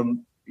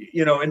 and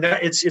that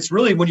it's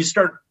really, when you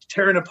start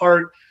tearing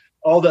apart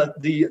all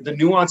the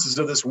nuances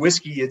of this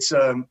whiskey, it's,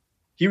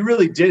 he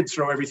really did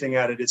throw everything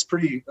at it. It's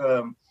pretty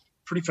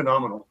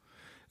phenomenal.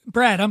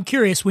 Brad, I'm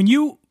curious, have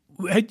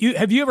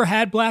you ever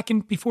had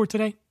Blackened before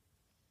today?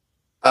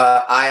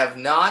 I have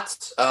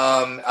not.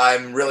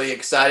 I'm really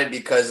excited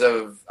because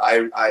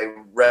I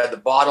read the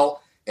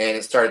bottle and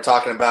it started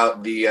talking about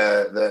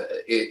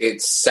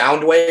it's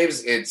sound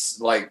waves.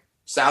 It's like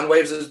sound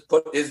waves is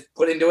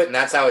put into it, and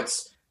that's how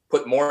it's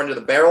put more into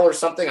the barrel or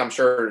something. I'm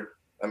sure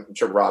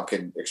Rob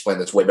could explain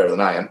this way better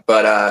than I am.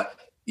 But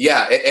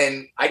yeah,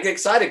 and I get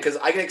excited because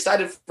I get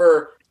excited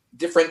for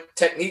different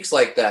techniques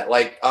like that.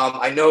 Like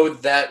I know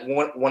that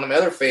one of my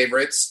other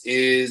favorites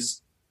is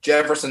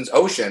Jefferson's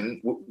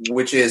Ocean,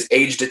 which is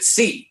aged at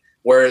sea,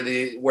 where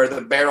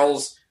the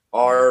barrels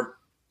are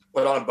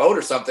put on a boat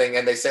or something,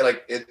 and they say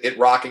like it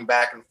rocking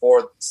back and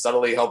forth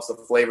subtly helps the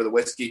flavor of the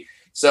whiskey.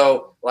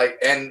 So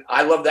and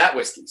I love that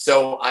whiskey.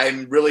 So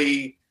I'm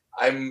really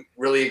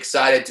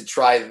excited to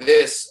try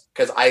this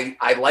because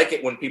I like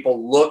it when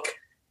people look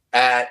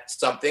at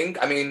something.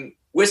 I mean,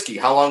 whiskey,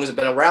 how long has it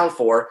been around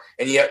for?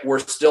 And yet we're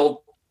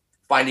still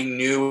finding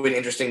new and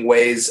interesting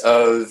ways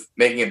of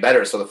making it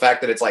better. So the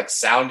fact that it's like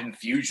sound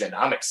infusion,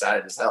 I'm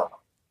excited as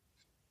hell.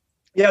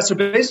 Yeah. So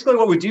basically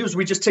what we do is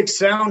we just take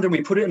sound and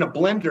we put it in a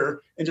blender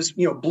and just,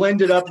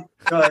 blend it up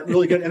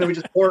really good. And then we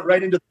just pour it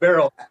right into the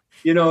barrel,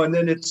 and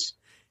then it's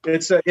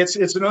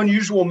an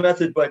unusual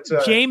method, but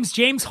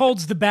James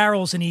holds the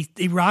barrels and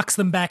he rocks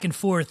them back and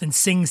forth and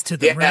sings to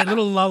them, right?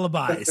 Little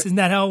lullabies. Isn't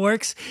that how it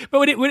works? But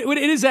what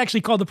it is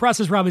actually called, the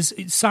process, Rob, is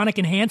sonic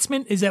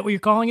enhancement. Is that what you're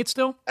calling it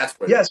still? That's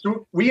what yes. Yeah,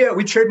 so we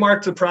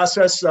trademarked the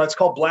process. It's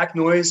called Black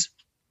Noise,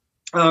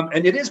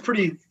 and it is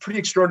pretty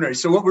extraordinary.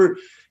 So what we're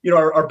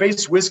our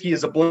base whiskey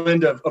is a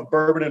blend of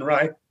bourbon and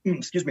rye.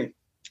 Excuse me,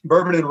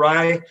 bourbon and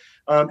rye.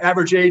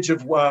 Average age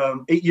of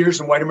 8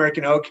 years in white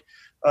American oak.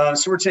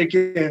 So we're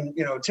taking,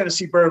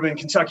 Tennessee bourbon,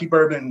 Kentucky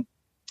bourbon,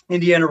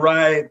 Indiana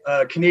rye,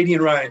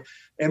 Canadian rye,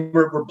 and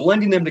we're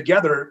blending them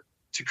together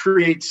to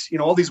create,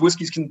 all these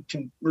whiskeys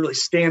can really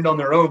stand on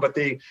their own, but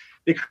they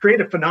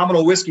create a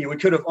phenomenal whiskey. We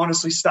could have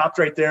honestly stopped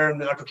right there and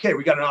been like, okay,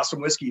 we got an awesome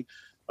whiskey.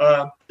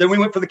 Then we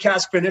went for the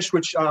cask finish,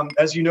 which,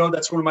 as you know,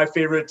 that's one of my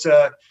favorite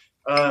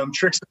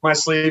tricks up my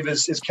sleeve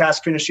is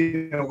cask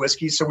finishing a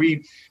whiskey. So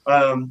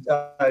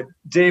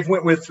Dave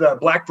went with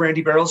black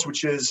brandy barrels,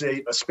 which is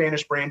a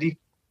Spanish brandy.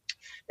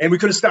 And we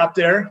could have stopped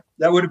there.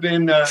 That would have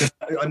been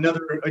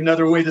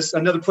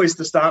another place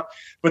to stop.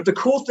 But the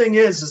cool thing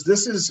is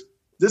this is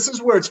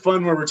where it's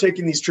fun, where we're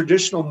taking these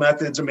traditional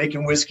methods of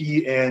making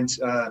whiskey and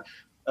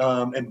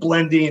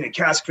blending and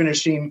cask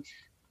finishing,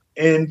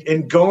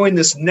 and going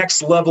this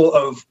next level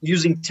of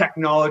using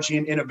technology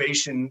and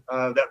innovation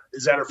that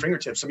is at our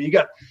fingertips. I mean, you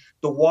got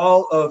the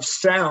wall of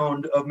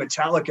sound of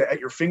Metallica at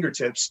your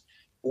fingertips.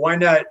 Why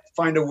not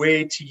find a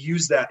way to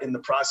use that in the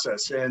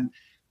process? And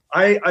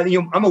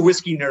I'm a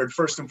whiskey nerd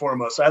first and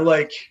foremost. I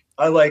like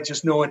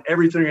just knowing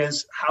everything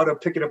is, how to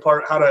pick it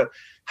apart,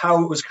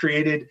 how it was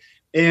created.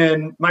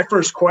 And my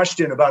first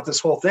question about this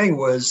whole thing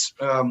was,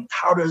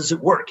 how does it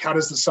work? How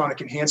does the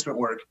sonic enhancement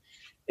work?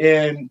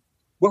 And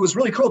what was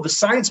really cool, the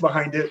science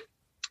behind it,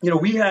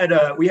 we had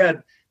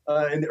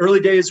in the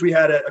early days, we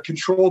had a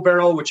control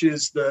barrel, which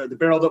is the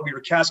barrel that we were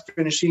cask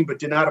finishing, but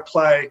did not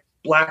apply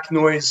black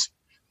noise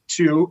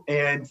to.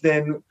 And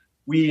then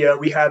we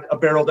had a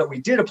barrel that we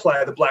did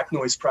apply the black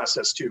noise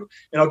process to.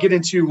 And I'll get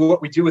into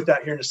what we do with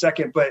that here in a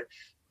second. But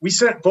we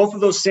sent both of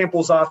those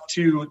samples off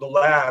to the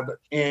lab,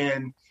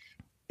 and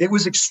it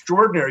was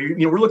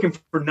extraordinary. We're looking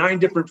for 9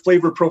 different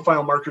flavor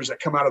profile markers that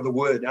come out of the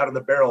wood, out of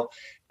the barrel.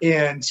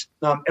 And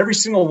every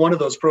single one of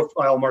those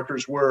profile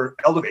markers were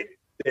elevated.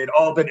 They'd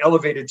all been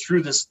elevated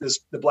through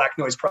the black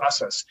noise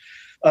process.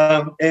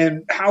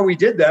 And how we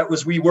did that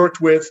was we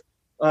worked with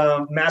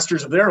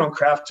masters of their own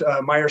craft,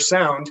 Meyer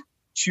Sound,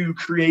 to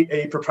create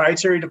a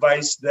proprietary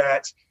device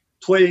that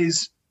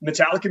plays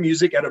Metallica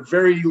music at a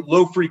very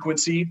low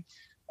frequency,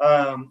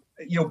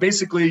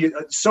 basically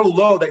so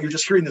low that you're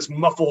just hearing this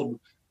muffled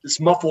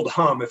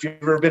hum. If you've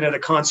ever been at a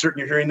concert and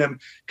you're hearing them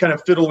kind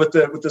of fiddle with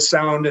the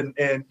sound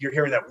and you're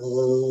hearing that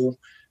whoa,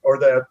 or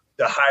the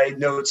high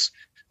notes,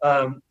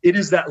 it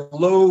is that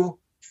low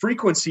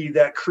frequency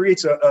that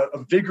creates a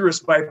vigorous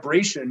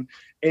vibration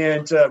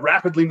and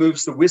rapidly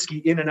moves the whiskey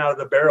in and out of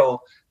the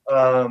barrel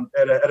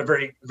at a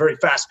very, very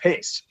fast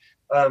pace.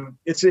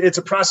 It's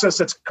a process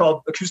that's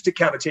called acoustic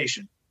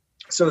cavitation.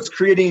 So it's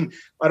creating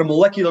at a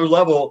molecular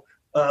level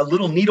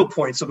little needle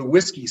points of the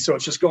whiskey. So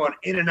it's just going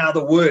in and out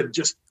of the wood,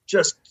 just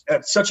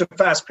at such a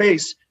fast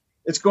pace.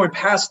 It's going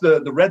past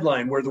the red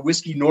line where the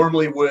whiskey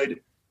normally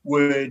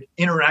would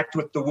interact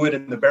with the wood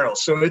in the barrel.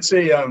 So it's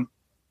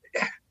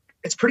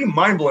pretty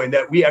mind blowing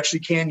that we actually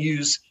can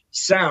use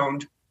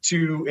sound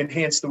to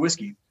enhance the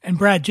whiskey. And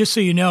Brad, just so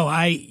you know,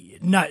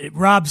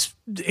 Rob's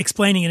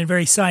explaining it in a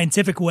very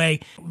scientific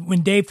way.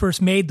 When Dave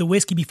first made the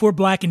whiskey, before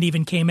Blackened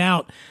even came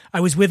out, I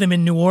was with him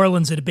in New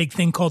Orleans at a big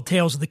thing called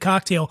Tales of the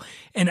Cocktail.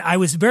 And I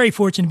was very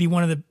fortunate to be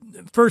one of the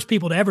first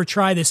people to ever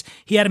try this.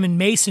 He had them in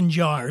mason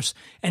jars,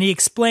 and he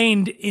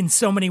explained in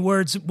so many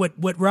words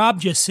what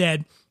Rob just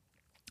said.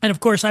 And of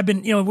course, I've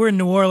been, we're in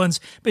New Orleans,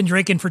 been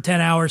drinking for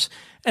 10 hours.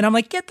 And I'm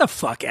like, get the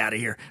fuck out of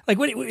here.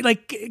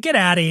 Get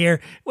out of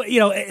here. We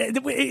don't,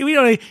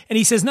 and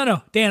he says,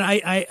 no, Dan,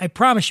 I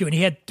promise you. And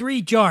he had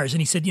 3 jars. And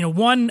he said,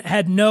 one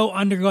had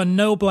undergone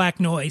no black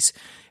noise.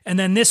 And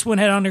then this one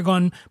had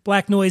undergone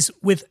black noise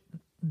with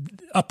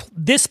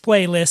this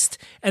playlist.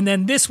 And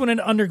then this one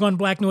had undergone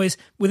black noise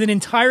with an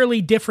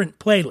entirely different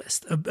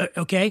playlist.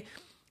 Okay.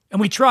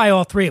 And we try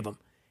all 3 of them.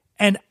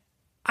 And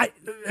a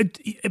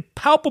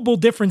palpable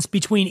difference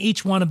between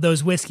each one of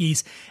those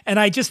whiskeys. And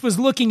I just was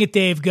looking at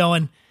Dave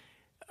going,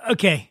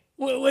 okay,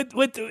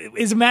 what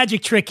is a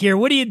magic trick here?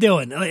 What are you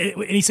doing?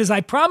 And he says,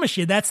 I promise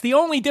you, that's the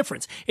only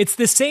difference. It's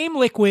the same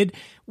liquid.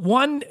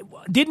 One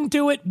didn't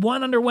do it.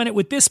 One underwent it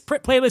with this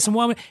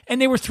playlist, and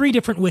they were 3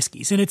 different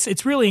whiskeys. And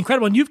it's really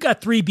incredible. And you've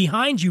got 3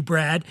 behind you,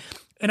 Brad.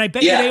 And I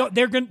bet you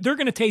they're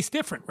going to taste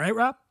different, right,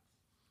 Rob?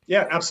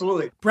 Yeah,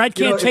 absolutely. Brad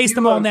can't taste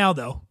them all now,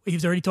 though.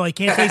 He's already told he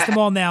can't taste them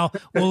all now.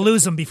 We'll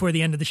lose them before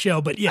the end of the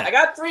show. But yeah, I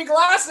got 3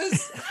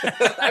 glasses.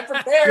 I'm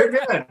prepared.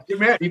 Good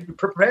man. You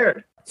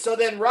prepared. So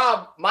then,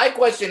 Rob, my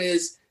question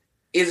is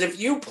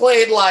if you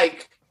played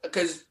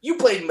because you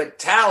played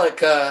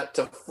Metallica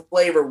to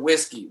flavor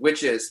whiskey,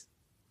 which is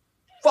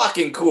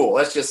fucking cool.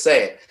 Let's just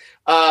say it.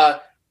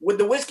 Would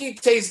the whiskey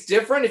taste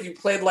different if you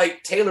played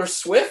like Taylor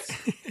Swift?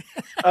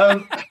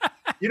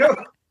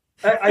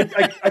 I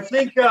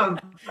think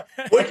I'd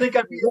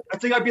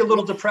be a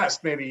little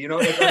depressed, maybe.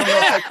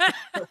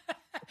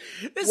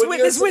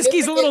 This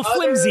whiskey's a little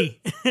flimsy.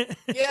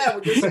 Yeah,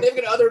 would your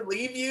significant other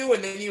leave you,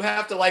 and then you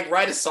have to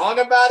write a song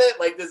about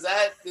it? Does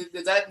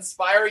that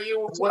inspire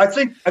you? I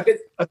think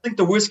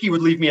the whiskey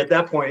would leave me at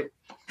that point.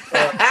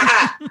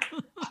 I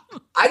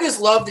just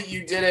love that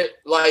you did it.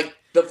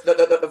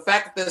 The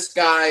fact that this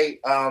guy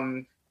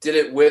did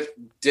it with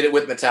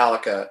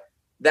Metallica.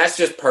 That's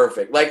just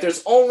perfect.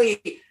 There's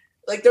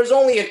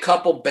only a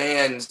couple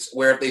bands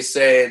where if they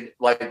said,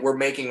 we're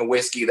making a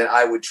whiskey, that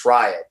I would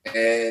try it.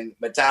 And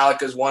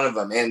Metallica's one of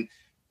them. And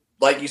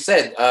like you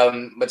said,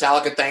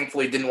 Metallica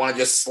thankfully didn't want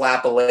to just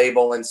slap a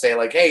label and say,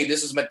 hey,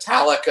 this is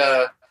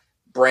Metallica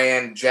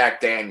brand Jack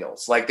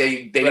Daniels.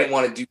 They didn't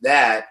want to do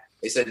that.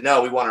 They said,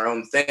 no, we want our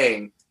own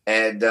thing.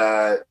 And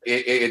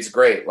it's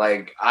great.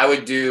 I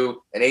would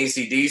do an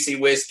AC/DC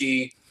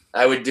whiskey.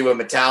 I would do a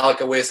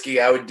Metallica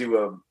whiskey. I would do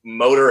a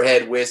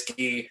Motorhead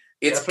whiskey.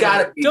 It's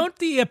got to be. Don't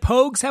the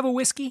Pogues have a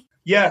whiskey?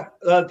 Yeah,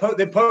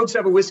 the Pogues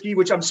have a whiskey,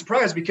 which I'm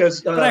surprised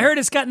because. But I heard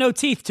it's got no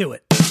teeth to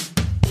it.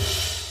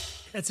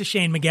 That's a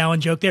Shane McGowan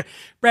joke there.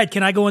 Brad,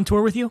 can I go on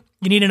tour with you?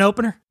 You need an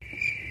opener?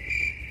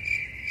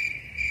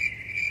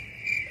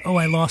 Oh,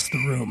 I lost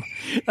the room.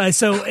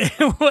 So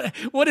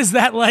what is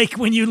that like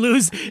when you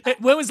lose?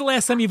 When was the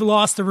last time you've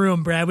lost the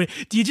room, Brad?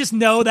 Do you just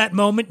know that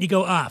moment and you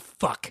go,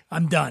 fuck,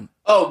 I'm done?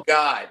 Oh,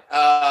 God.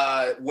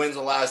 When's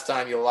the last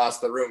time you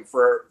lost the room?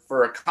 For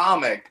a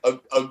comic,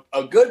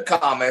 a good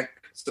comic,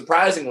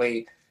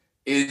 surprisingly,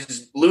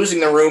 is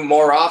losing the room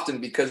more often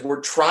because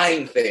we're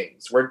trying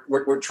things.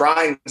 We're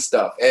trying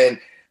stuff. And,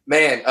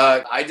 man,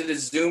 I did a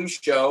Zoom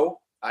show.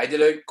 I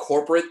did a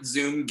corporate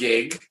Zoom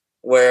gig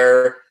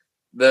where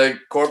the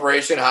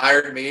corporation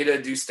hired me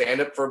to do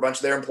stand-up for a bunch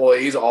of their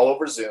employees all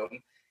over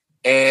Zoom.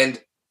 And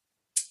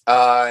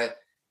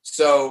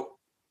so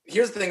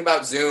here's the thing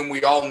about Zoom.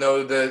 We all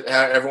know that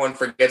everyone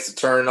forgets to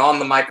turn on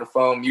the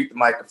microphone, mute the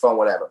microphone,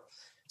 whatever.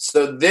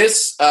 So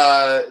this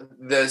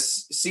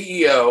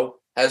CEO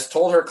has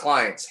told her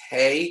clients,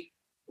 hey,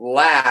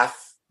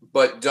 laugh,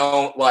 but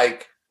don't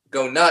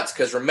go nuts,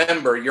 because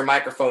remember, your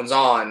microphone's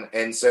on,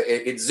 and so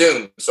it's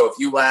Zoom. So if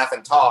you laugh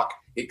and talk,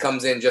 it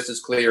comes in just as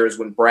clear as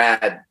when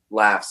Brad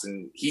laughs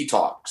and he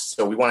talks.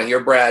 So we want to hear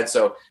Brad.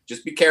 So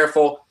just be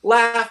careful,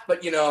 laugh,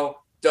 but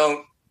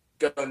don't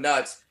go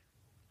nuts.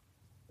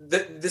 The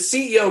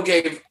CEO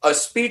gave a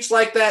speech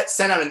like that,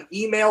 sent out an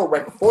email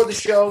right before the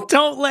show.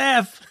 Don't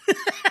laugh.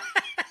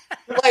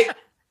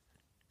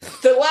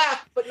 To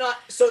laugh, but not.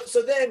 So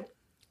then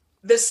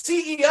the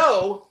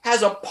CEO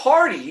has a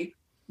party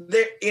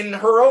there in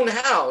her own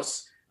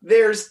house.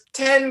 There's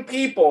 10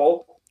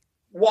 people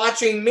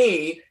watching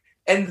me,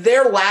 and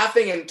they're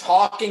laughing and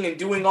talking and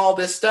doing all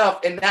this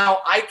stuff. And now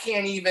I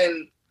can't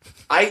even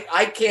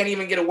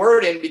get a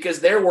word in because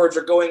their words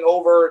are going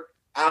over,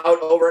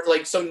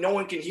 so no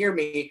one can hear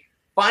me.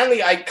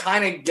 Finally, I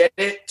kind of get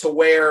it to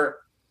where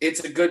it's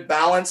a good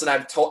balance. And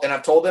I've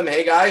told them,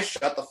 hey guys,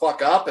 shut the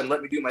fuck up and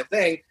let me do my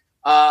thing.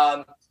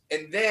 And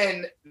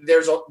then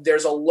there's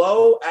a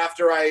low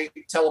after I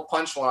tell a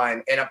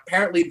punchline, and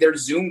apparently their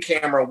Zoom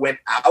camera went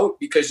out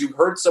because you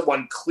heard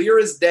someone clear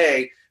as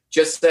day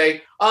just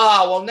say,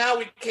 well, now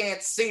we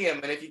can't see him.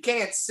 And if you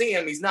can't see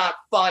him, he's not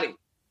funny.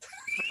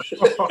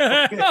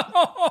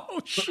 Oh,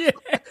 shit.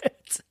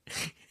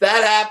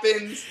 That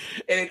happens,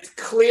 and it's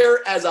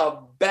clear as a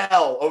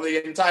bell over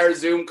the entire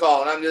Zoom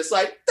call. And I'm just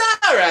like,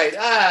 all right.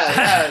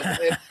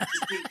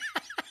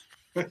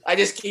 I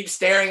just keep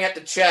staring at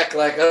the check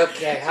like,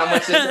 okay, how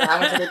much is it? How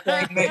much are they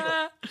paying me?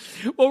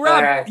 Well,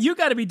 Rob, you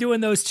got to be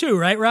doing those too,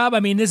 right, Rob? I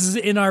mean, this is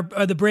in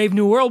the brave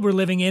new world we're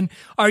living in.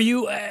 How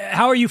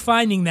are you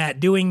finding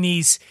that, doing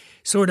these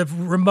sort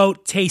of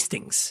remote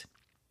tastings?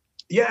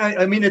 Yeah,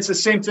 I mean, it's the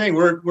same thing.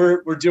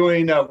 We're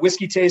doing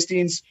whiskey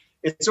tastings.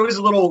 It's always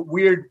a little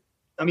weird.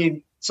 I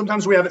mean,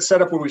 sometimes we have it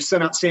set up where we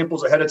send out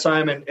samples ahead of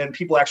time and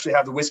people actually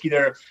have the whiskey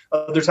there.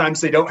 Other times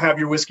they don't have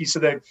your whiskey, so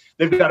they've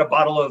got a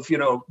bottle of,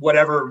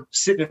 whatever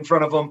sitting in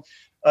front of them.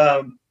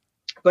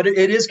 But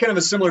it is kind of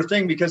a similar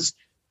thing because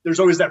there's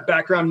always that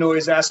background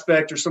noise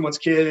aspect or someone's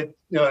kid,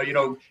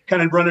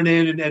 kind of running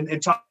in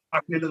and talking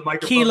into the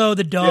microphone. Kilo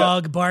the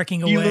dog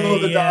barking away. Kilo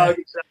the dog,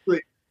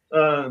 exactly.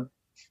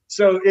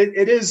 So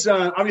it is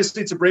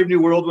obviously it's a brave new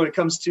world when it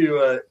comes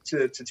to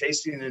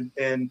tasting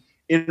and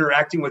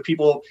interacting with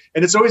people.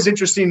 And it's always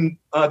interesting.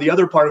 The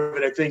other part of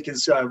it, I think,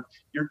 is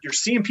you're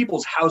seeing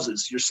people's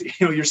houses. You're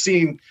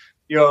seeing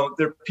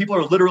people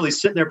are literally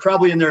sitting there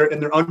probably in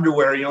their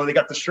underwear. They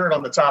got the shirt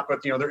on the top,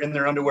 but they're in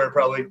their underwear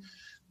probably.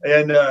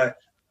 And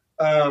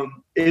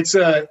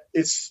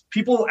it's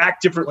people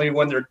act differently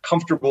when they're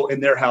comfortable in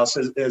their house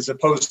as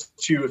opposed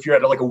to if you're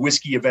at a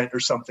whiskey event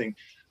or something.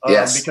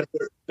 Yes. Because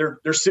they're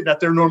sitting at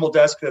their normal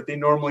desk that they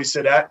normally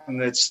sit at,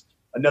 and it's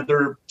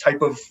another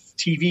type of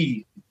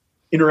TV,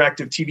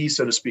 interactive TV,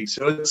 so to speak.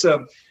 So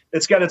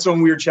it's got its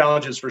own weird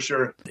challenges for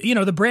sure.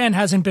 The brand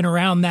hasn't been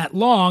around that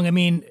long. I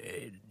mean,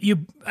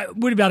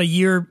 what about a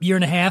year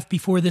and a half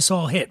before this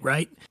all hit,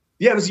 right?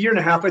 Yeah, it was a year and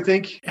a half, I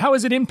think. How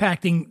is it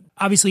impacting?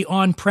 Obviously,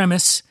 on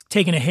premise,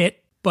 taking a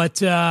hit, but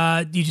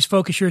do you just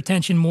focus your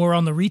attention more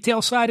on the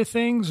retail side of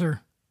things,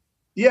 or?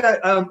 Yeah,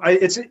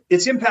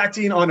 it's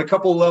impacting on a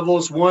couple of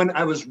levels. One,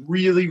 I was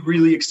really,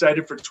 really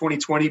excited for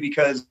 2020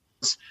 because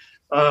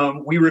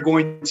we were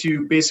going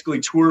to basically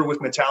tour with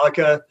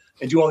Metallica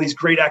and do all these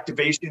great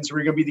activations. We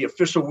were going to be the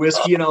official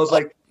whiskey, and I was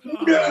like,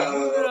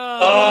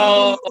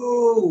 no.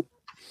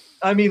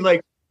 I mean,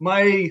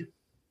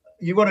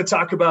 you want to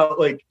talk about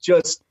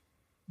just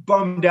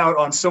bummed out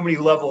on so many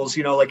levels.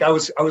 I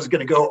was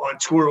going to go on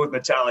tour with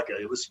Metallica.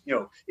 It was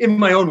in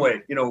my own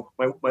way,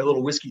 my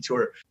little whiskey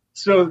tour.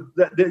 So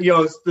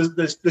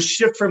the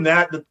shift from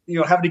that,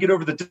 having to get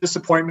over the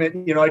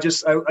disappointment, I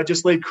just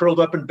laid curled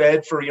up in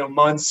bed for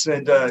months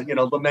and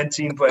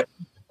lamenting, but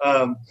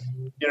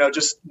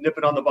just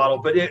nipping on the bottle.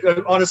 But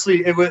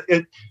honestly,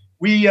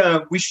 we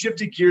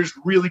shifted gears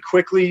really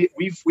quickly.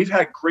 We've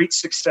had great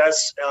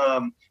success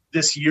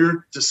this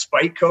year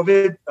despite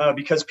COVID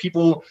because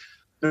people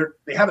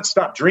they haven't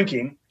stopped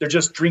drinking. They're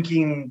just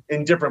drinking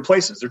in different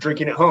places. They're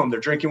drinking at home. They're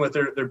drinking with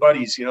their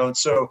buddies, And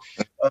so,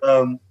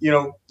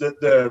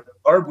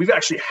 we've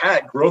actually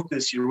had growth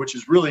this year, which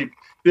has really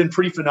been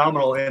pretty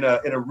phenomenal in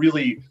a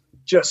really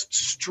just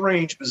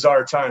strange,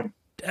 bizarre time.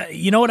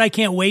 You know what I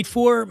can't wait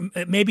for?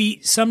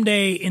 Maybe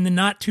someday in the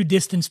not too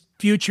distant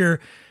future,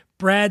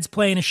 Brad's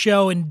playing a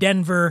show in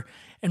Denver,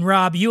 and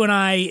Rob, you and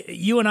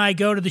I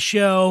go to the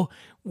show.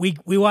 We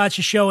watch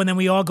a show, and then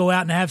we all go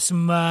out and have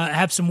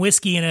some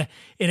whiskey in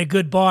a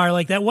good bar,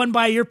 like that one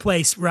by your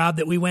place, Rob,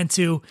 that we went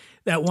to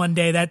that one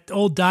day. That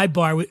old dive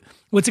bar.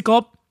 What's it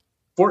called?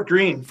 Fort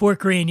Greene. Fort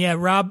Greene. Yeah,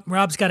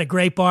 Rob's got a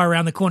great bar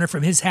around the corner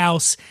from his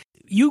house.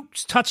 You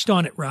touched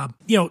on it, Rob.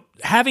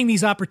 Having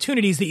these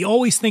opportunities that you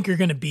always think are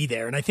going to be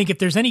there. And I think if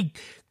there's any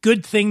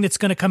good thing that's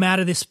going to come out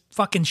of this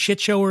fucking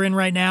shit show we're in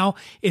right now,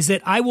 is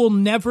that I will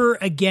never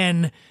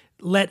again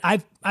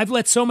I've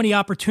let so many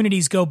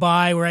opportunities go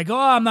by where I go,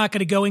 I'm not going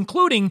to go,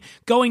 including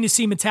going to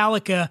see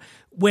Metallica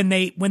when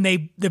they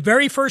the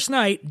very first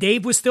night,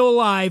 Dave was still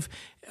alive.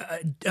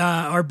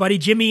 Our buddy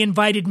Jimmy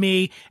invited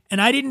me,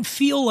 and I didn't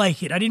feel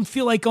like it. I didn't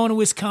feel like going to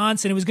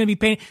Wisconsin. It was going to be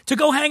pain to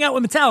go hang out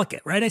with Metallica,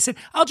 right? I said,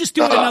 I'll just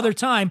do it another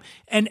time,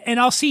 and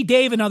I'll see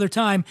Dave another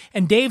time.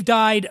 And Dave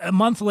died a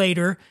month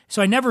later,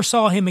 so I never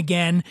saw him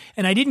again,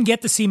 and I didn't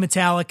get to see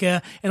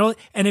Metallica.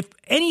 And if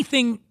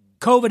anything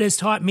COVID has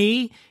taught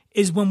me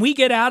is when we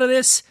get out of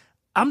this,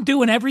 I'm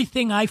doing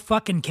everything I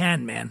fucking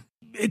can, man.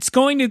 It's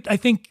going to, I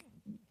think,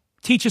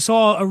 teach us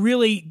all a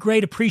really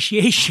great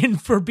appreciation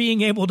for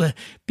being able to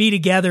be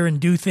together and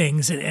do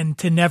things and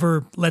to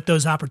never let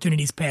those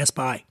opportunities pass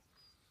by.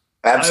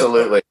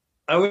 Absolutely.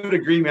 I would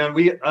agree, man.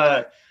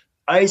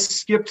 I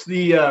skipped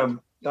the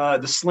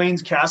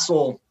Slane's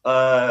Castle,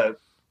 the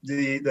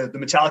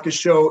Metallica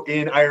show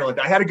in Ireland.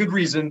 I had a good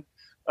reason,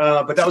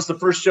 but that was the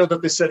first show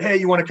that they said, hey,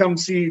 you want to come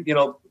see,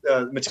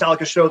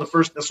 Metallica show?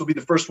 This will be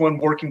the first one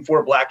working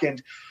for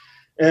Blackened.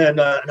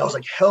 And I was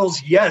like,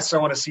 hell's yes, I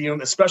want to see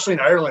him, especially in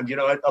Ireland.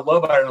 I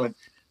love Ireland.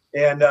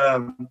 And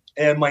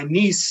my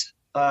niece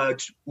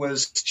she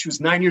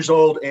was 9 years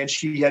old, and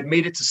she had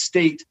made it to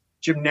state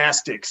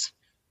gymnastics.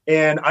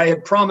 And I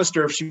had promised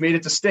her if she made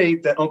it to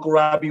state that Uncle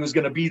Robbie was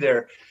going to be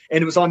there.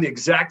 And it was on the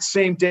exact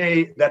same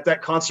day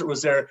that concert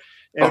was there.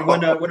 And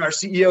when our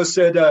CEO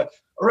said, all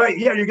right,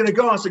 yeah, you're going to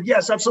go. I said,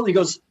 yes, absolutely. He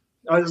goes,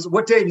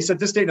 what date? And he said,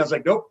 this date. And I was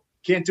like, nope,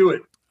 can't do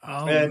it.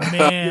 Oh, man.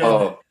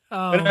 And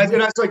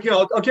I was like,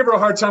 I'll give her a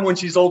hard time when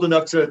she's old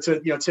enough to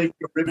take a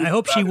ribbon. I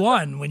hope she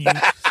won when you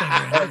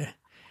sang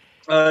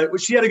her.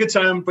 She had a good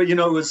time, but it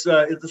was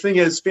the thing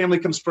is, family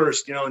comes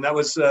first, and that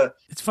was.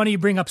 It's funny you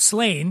bring up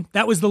Slane.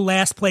 That was the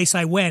last place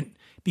I went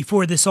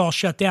before this all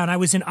shut down. I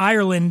was in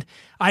Ireland.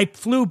 I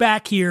flew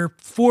back here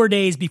 4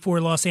 days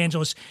before Los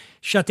Angeles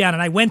shut down,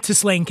 and I went to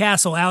Slane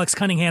Castle. Alex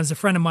Cunningham's a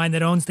friend of mine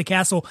that owns the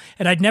castle,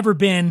 and I'd never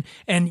been.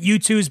 And you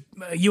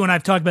and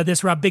I've talked about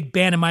this, Rob, big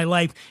band in my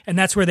life, and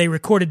that's where they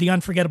recorded The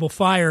Unforgettable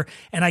Fire.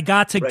 And I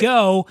got to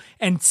go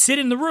and sit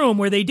in the room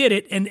where they did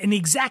it, and in the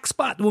exact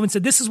spot, the woman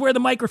said, this is where the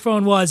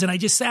microphone was, and I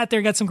just sat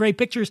there, got some great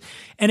pictures.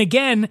 And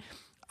again,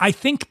 I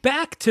think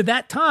back to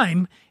that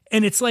time,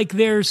 and it's like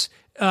there's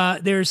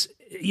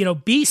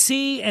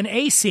BC and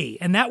AC,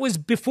 and that was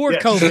before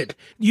COVID.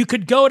 You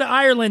could go to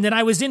Ireland, and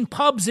I was in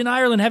pubs in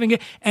Ireland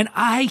and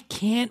I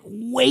can't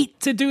wait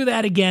to do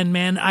that again,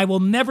 man. I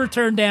will never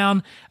turn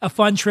down a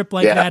fun trip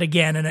like that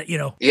again. And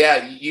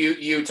Yeah,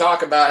 you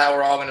talk about how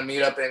we're all going to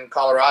meet up in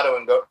Colorado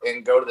and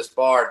go to this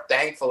bar.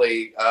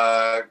 Thankfully,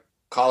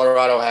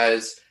 Colorado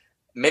has,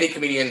 many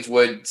comedians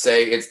would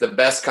say it's the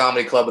best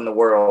comedy club in the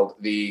world.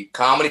 The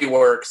Comedy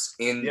Works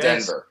in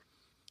Denver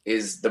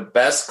is the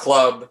best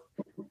club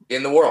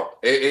in the world.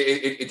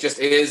 It just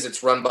is.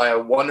 It's run by a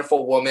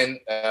wonderful woman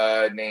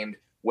named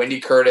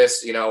Wendy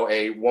Curtis,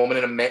 a woman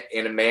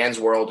in a man's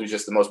world who's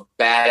just the most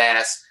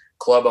badass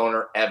club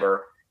owner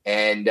ever.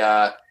 And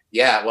that's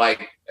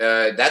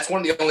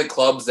one of the only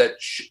clubs that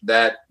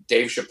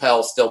Dave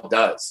Chappelle still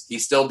does. He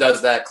still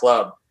does that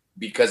club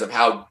because of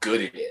how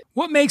good it is.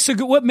 What makes a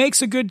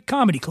good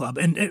comedy club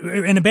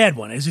and a bad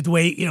one? Is it the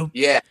way,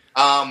 Yeah.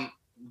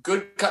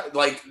 Good.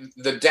 Like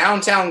the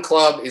downtown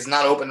club is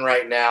not open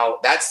right now.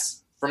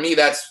 For me,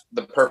 that's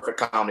the perfect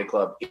comedy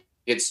club.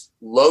 It's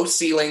low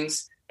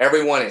ceilings.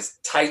 Everyone is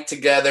tight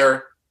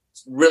together,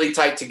 really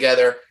tight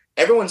together.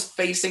 Everyone's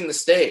facing the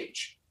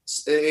stage.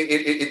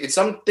 It's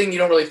something you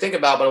don't really think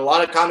about, but a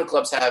lot of comedy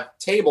clubs have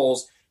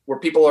tables where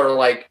people are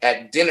like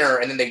at dinner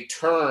and then they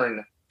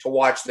turn to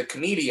watch the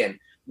comedian.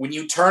 When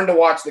you turn to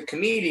watch the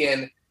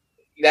comedian,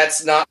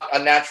 that's not a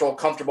natural,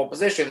 comfortable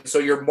position. So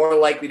you're more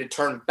likely to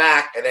turn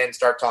back and then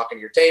start talking to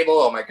your table.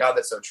 Oh my God,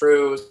 that's so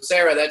true.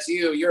 Sarah, that's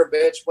you. You're a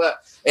bitch. What?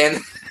 And,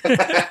 and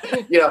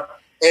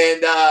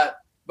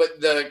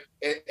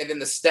then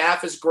the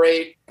staff is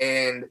great.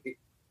 And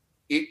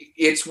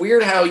it's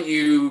weird how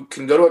you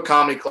can go to a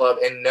comedy club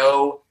and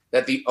know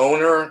that the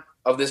owner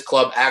of this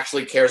club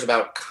actually cares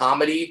about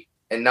comedy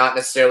and not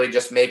necessarily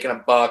just making a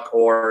buck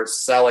or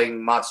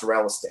selling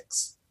mozzarella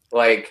sticks.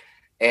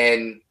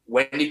 And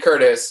Wendy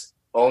Curtis,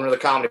 owner of the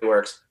Comedy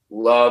Works,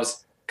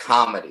 loves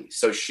comedy.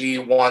 So she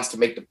wants to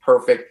make the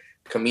perfect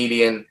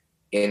comedian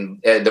in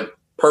the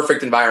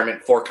perfect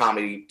environment for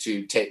comedy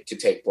to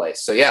take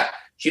place. So yeah,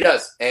 she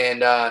does.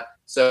 And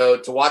so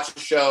to watch the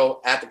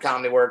show at the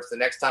Comedy Works the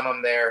next time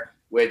I'm there,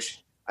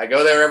 which I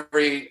go there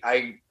every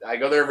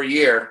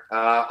year.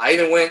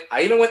 I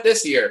even went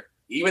this year,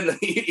 even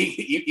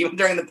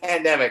during the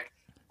pandemic.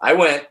 I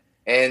went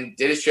and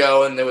did a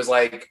show, and it was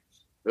like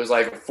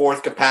a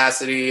fourth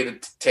capacity.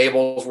 The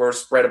tables were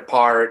spread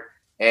apart,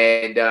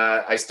 and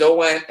I still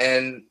went.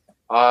 And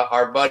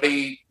our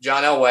buddy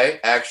John Elway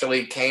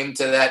actually came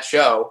to that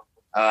show,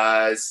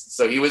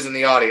 so he was in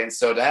the audience.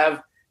 So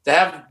to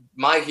have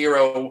my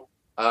hero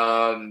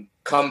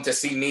come to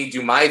see me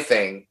do my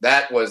thing,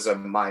 that was a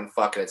mind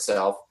fuck in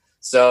itself.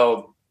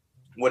 So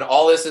when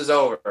all this is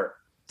over,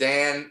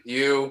 Dan,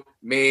 you,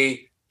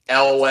 me,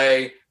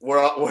 Elway, we're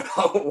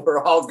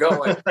all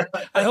going.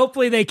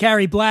 Hopefully they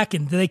carry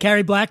Blackened. Do they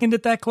carry Blackened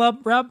at that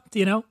club, Rob? Do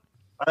you know?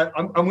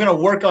 I'm going to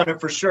work on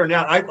it for sure.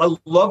 Now, I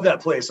love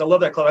that place. I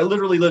love that club. I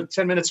literally live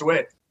 10 minutes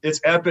away.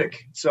 It's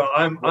epic. So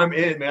I'm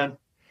in, man.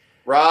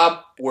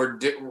 Rob, we're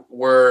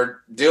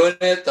doing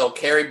it. They'll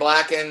carry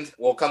Blackened.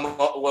 We'll come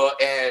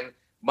and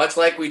much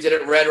like we did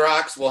at Red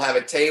Rocks, we'll have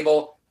a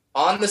table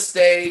on the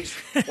stage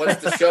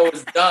once the show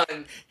is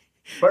done.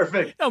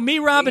 Perfect. No, me,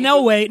 Rob, and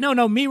Elway.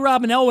 Me,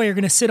 Rob, and Elway are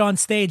going to sit on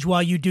stage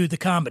while you do the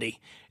comedy.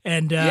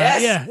 And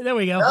yes. Yeah, there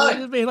we go.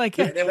 We'll be like,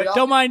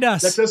 don't mind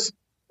us.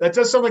 That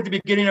does sound like the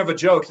beginning of a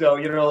joke, though.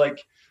 You know, like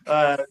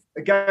a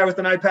guy with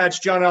an eye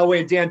patch, John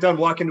Elway, and Dan Dunn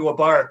walk into a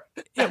bar.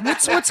 Yeah,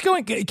 what's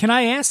going? Can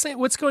I ask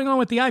what's going on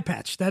with the eye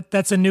patch?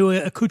 That's a new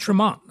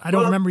accoutrement. I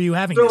don't remember you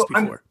having this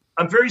before.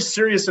 I'm very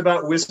serious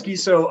about whiskey,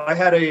 so I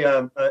had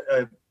a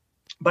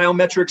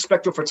biometric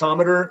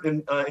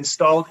spectrophotometer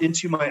installed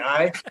into my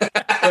eye,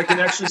 so I can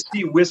actually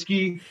see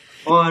whiskey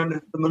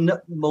on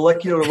the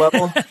molecular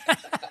level.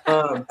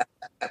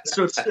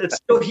 So it's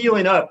still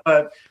healing up.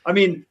 I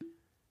mean,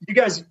 you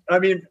guys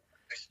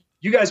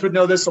would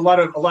know this. A lot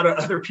of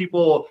other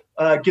people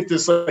get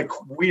this like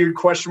weird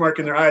question mark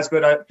in their eyes,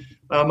 but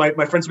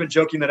my friends have been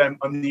joking that I'm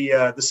the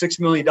 $6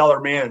 million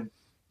man.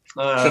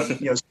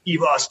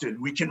 Steve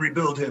Austin, we can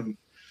rebuild him.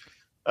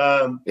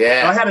 I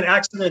had an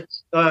accident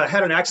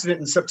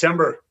in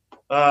September,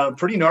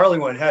 pretty gnarly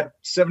one. Had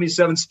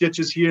 77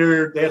 stitches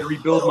here. They had to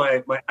rebuild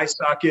my eye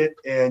socket,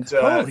 and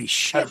holy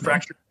shit, had a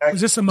fractured back. Was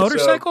this a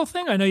motorcycle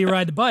thing? I know you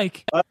ride the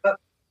bike.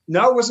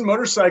 No, it wasn't a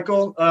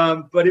motorcycle,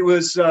 but it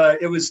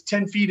was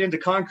 10 feet into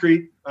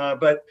concrete.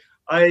 But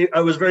I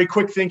was very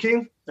quick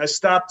thinking. I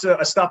stopped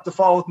the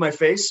fall with my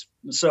face,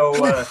 so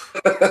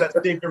that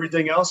saved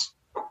everything else.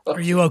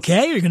 Are you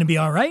okay? Are you going to be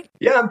all right?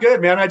 Yeah, I'm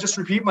good, man. I just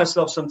repeat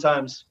myself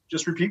sometimes.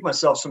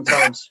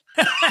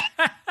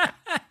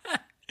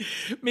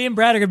 Me and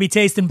Brad are going to be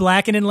tasting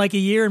Blackened in like a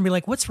year and be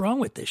like, what's wrong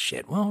with this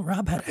shit? Well,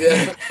 Rob had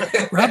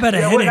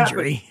a head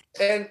injury.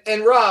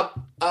 And Rob,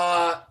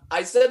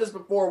 I said this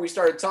before we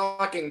started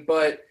talking,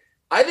 but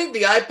I think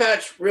the eye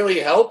patch really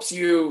helps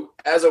you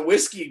as a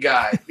whiskey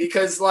guy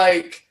because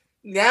like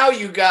now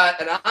you got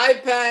an eye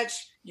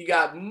patch, you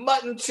got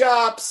mutton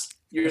chops,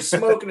 you're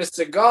smoking a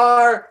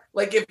cigar.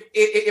 Like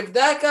if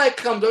that guy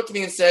comes up to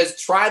me and says,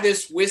 "Try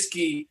this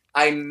whiskey,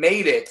 I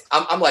made it,"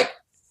 I'm like,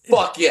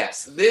 "Fuck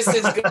yes, this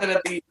is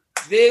gonna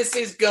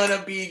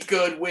be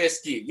good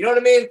whiskey." You know what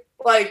I mean?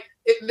 Like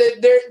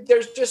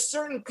there's just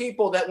certain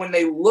people that when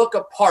they look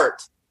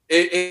apart,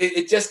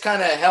 it just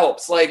kind of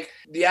helps. Like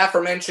the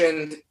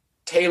aforementioned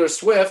Taylor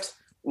Swift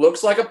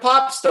looks like a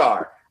pop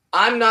star.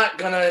 I'm not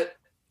gonna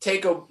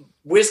take a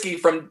whiskey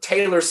from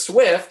Taylor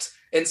Swift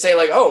and say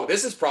like, "Oh,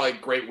 this is probably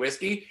great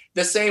whiskey."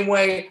 The same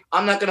way,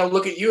 I'm not going to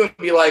look at you and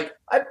be like,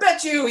 "I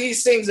bet you he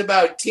sings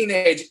about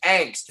teenage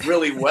angst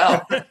really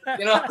well."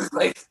 You know,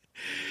 like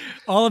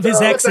all of his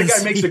exes. That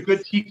guy makes a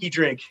good tiki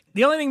drink.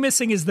 The only thing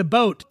missing is the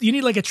boat. You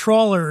need like a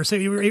trawler. So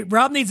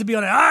Rob needs to be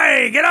on it.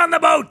 Hey, get on the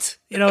boat.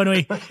 You know,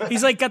 and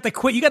he's like got the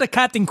Quint. You got a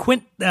Captain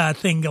Quint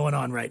thing going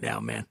on right now,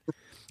 man.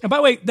 And by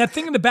the way, that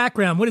thing in the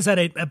background, what is that?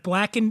 A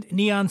Blackened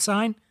neon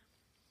sign?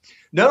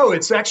 No,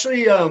 it's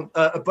actually a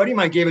buddy of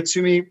mine gave it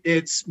to me.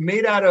 It's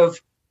made out of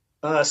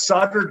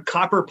soldered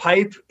copper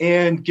pipe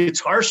and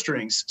guitar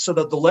strings, so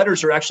that the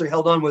letters are actually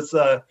held on with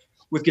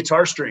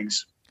guitar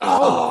strings.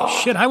 Oh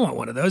shit! I want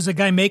one of those. The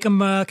guy make them.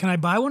 Can I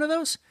buy one of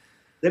those?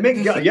 They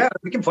make yeah,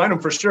 we can find them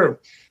for sure.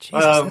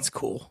 Jesus, that's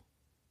cool.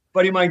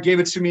 Buddy of mine gave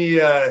it to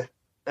me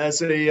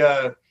as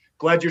a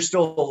glad you're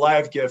still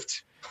alive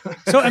gift.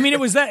 So I mean, it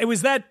was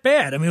that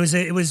bad. I mean,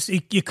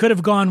 you could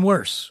have gone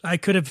worse. I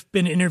could have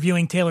been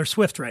interviewing Taylor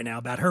Swift right now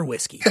about her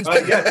whiskey.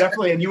 Yeah,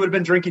 definitely. And you would have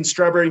been drinking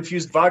strawberry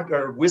infused vodka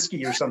or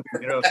whiskey or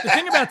something. You know, the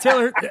thing about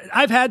Taylor,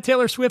 I've had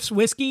Taylor Swift's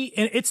whiskey,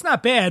 and it's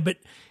not bad, but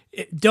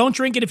don't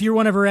drink it if you're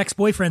one of her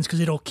ex-boyfriends because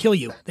it'll kill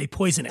you. They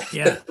poison it.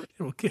 Yeah,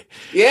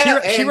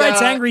 She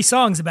writes angry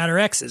songs about her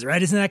exes,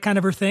 right? Isn't that kind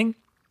of her thing?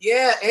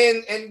 Yeah,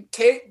 and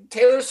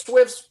Taylor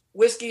Swift's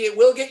whiskey, it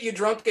will get you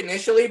drunk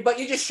initially, but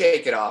you just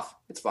shake it off.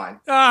 It's fine.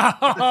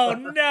 Oh,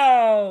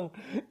 no.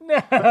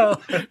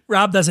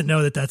 Rob doesn't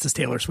know that that's a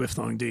Taylor Swift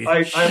song, do you?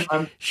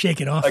 I'm Shake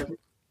it off.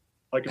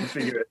 I can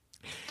figure it.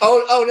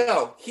 Oh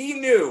no, he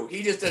knew.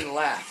 He just didn't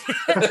laugh.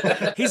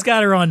 He's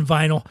got her on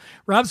vinyl.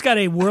 Rob's got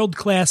a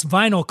world-class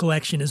vinyl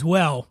collection as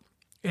well.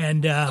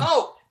 And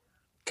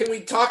can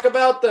we talk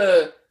about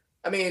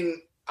I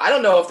mean, I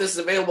don't know if this is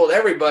available to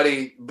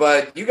everybody,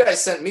 but you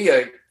guys sent me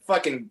a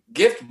fucking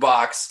gift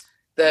box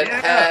that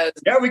has.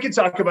 Yeah, we can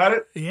talk about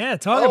it. Yeah,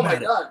 talk about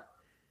it. Oh my God.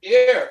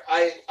 Here,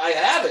 I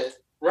have it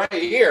right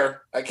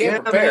here. I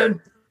can't prepare.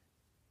 Man.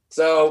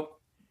 So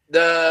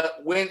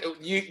when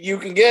you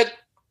can get.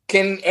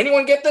 Can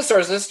anyone get this, or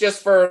is this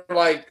just for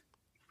like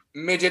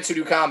midgets who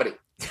do comedy?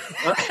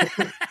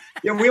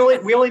 Yeah,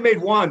 we only made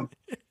one.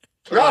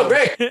 Oh,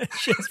 great!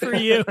 Just for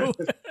you.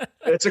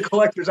 It's a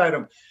collector's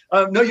item.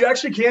 No, you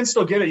actually can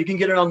still get it. You can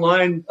get it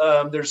online.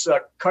 There's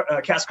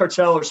Cask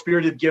Cartel or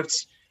Spirited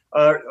Gifts.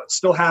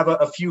 Still have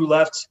a few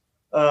left.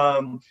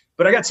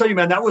 But I got to tell you,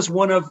 man, that was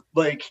one of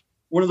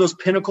those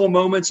pinnacle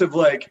moments of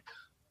like,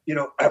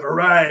 I've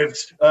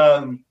arrived.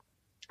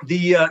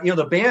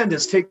 The band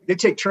they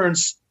take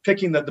turns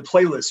picking the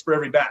playlist for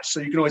every batch. So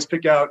you can always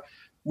pick out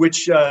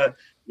which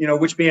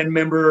band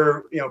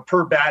member,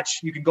 per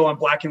batch. You can go on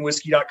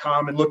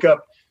blackandwhiskey.com and look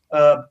up,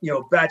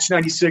 batch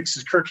 96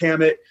 is Kirk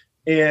Hammett,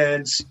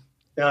 and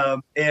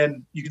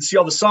you can see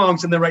all the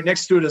songs. And then right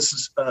next to it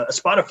is a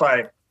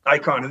Spotify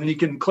icon. And then you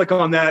can click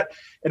on that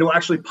and it will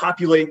actually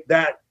populate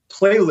that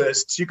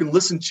playlist. So you can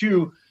listen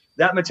to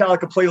that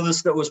Metallica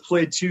playlist that was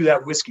played to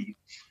that whiskey.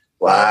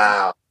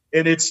 Wow.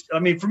 And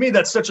for me,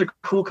 that's such a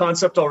cool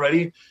concept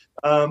already.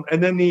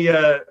 And then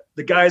the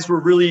guys were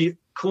really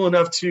cool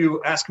enough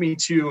to ask me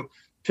to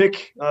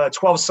pick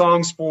 12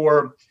 songs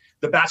for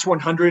the Batch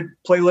 100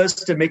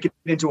 playlist and make it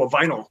into a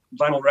vinyl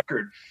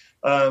record.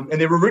 And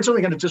they were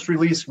originally going to just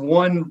release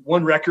one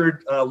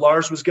record.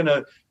 Lars was going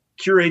to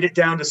curate it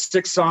down to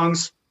 6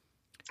 songs.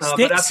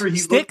 But after he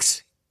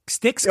Sticks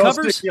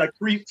covers? Sticks, yeah,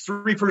 three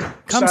per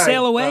Come side.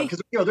 Sail Away?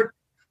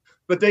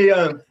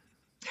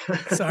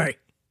 Sorry.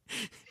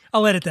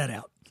 I'll edit that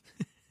out.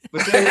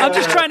 I'm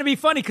just trying to be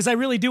funny because I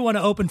really do want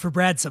to open for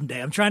Brad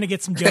someday. I'm trying to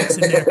get some jokes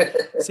in there.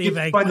 See if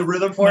I find the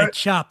rhythm for it.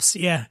 Chops.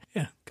 Yeah.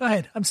 Go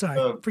ahead. I'm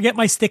sorry. Forget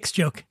my Sticks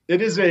joke.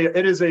 It was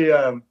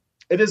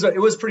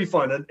pretty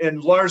fun.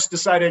 And Lars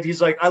decided,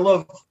 he's like, I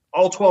love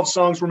all 12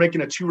 songs. We're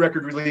making a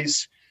 2-record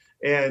release.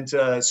 And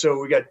so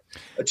we got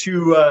a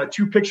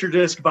two picture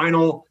disc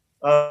vinyl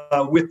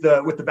with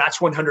the Batch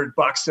 100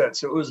 box set.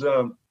 So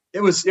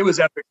it was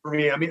epic for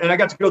me. I mean, and I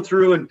got to go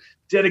through and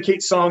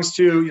dedicate songs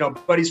to,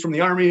 buddies from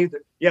the Army.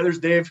 Yeah, there's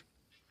Dave.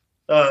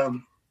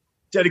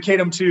 Dedicate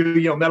them to,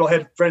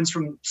 metalhead friends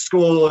from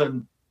school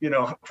and,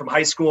 from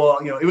high school.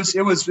 It was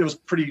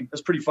pretty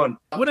fun.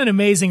 What an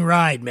amazing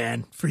ride,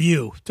 man, for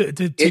you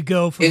to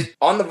go from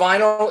on the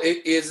vinyl.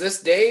 Is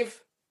this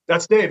Dave?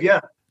 That's Dave.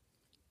 Yeah.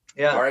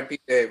 Yeah. R.I.P.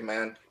 Dave,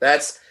 man.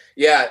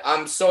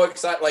 I'm so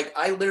excited. Like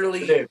I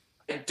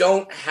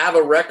don't have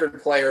a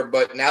record player,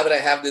 but now that I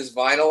have this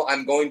vinyl,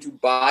 I'm going to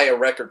buy a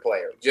record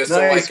player just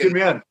so I can. Good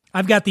man.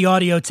 I've got the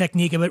audio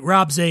technique of it.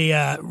 Rob's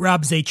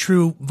a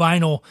true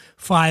vinyl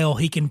file.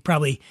 He can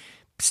probably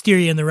steer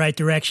you in the right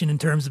direction in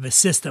terms of a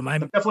system.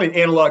 I'm definitely an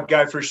analog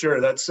guy for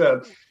sure. That's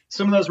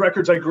some of those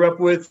records I grew up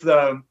with.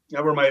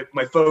 Were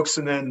my folks,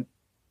 and then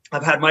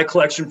I've had my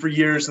collection for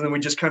years, and then we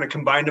just kind of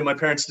combined them. My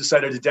parents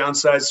decided to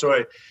downsize, so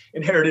I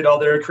inherited all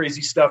their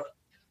crazy stuff.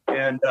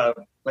 And I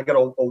got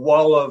a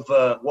wall of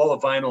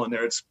vinyl in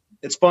there. It's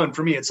fun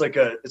for me. It's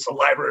a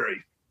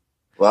library.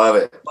 Love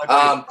it.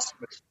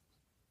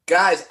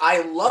 Guys,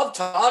 I love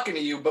talking to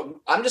you, but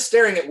I'm just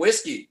staring at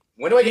whiskey.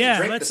 When do I get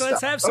to drink this stuff?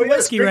 Let's have some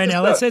whiskey right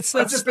now. Let's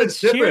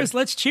cheers.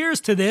 Let's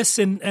cheers to this.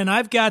 And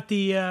I've got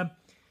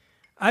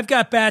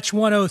batch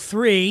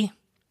 103.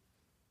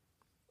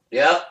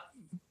 Yep.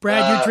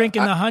 Brad, you're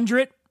drinking the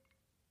 100.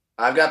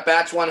 I've got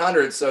batch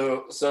 100.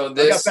 So this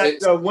I got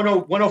batch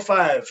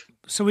 105.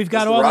 So we've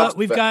got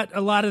got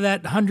a lot of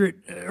that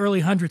early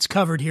hundreds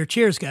covered here.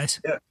 Cheers,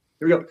 guys. Yeah.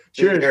 Here we go.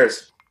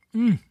 Cheers.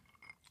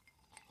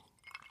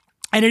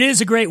 And it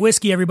is a great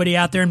whiskey, everybody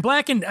out there. And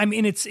Blackened, I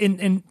mean, it's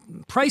in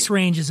price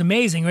range is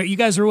amazing, right? You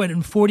guys are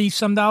in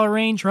 $40-some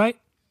range, right?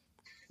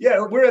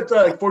 Yeah, we're at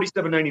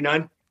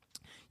 $47.99.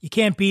 You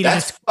can't beat it.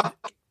 That's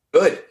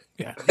good.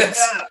 Yeah.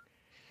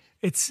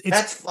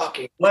 That's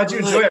fucking glad you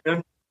enjoy it,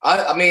 man.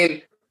 I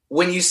mean,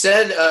 when you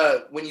said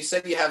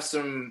you have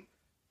some,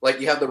 like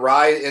you have the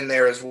rye in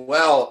there as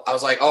well, I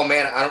was like, oh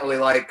man, I don't really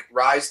like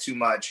rye too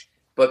much.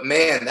 But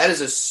man, that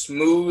is a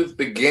smooth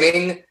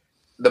beginning.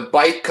 The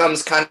bite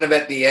comes kind of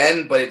at the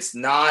end, but it's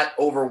not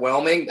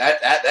overwhelming.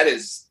 That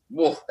is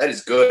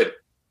good.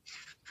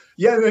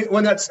 Yeah,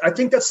 I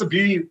think that's the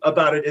beauty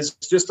about it is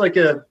just like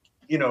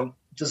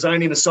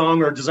designing a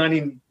song or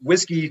designing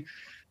whiskey,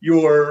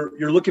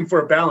 you're looking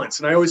for a balance.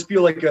 And I always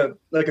feel like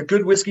a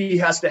good whiskey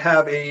has to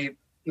have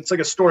it's like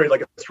a story,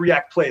 like a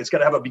 3-act play. It's got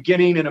to have a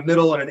beginning and a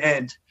middle and an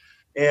end.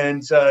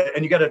 And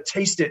you got to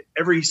taste it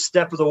every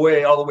step of the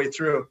way, all the way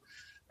through.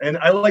 And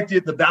I like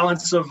the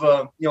balance of,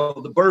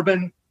 the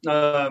bourbon.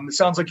 It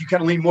sounds like you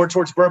kind of lean more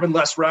towards bourbon,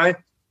 less rye.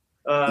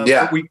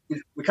 Yeah. We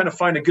kind of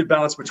find a good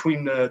balance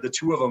between the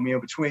two of them,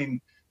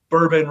 between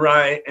bourbon,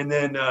 rye, and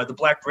then the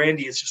black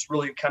brandy is just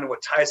really kind of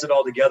what ties it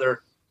all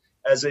together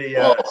as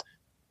a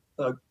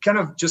kind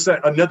of just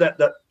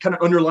that kind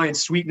of underlying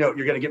sweet note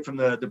you're going to get from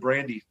the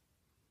brandy.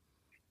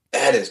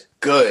 That is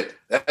good.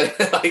 Man,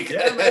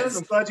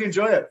 I'm glad you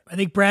enjoy it. I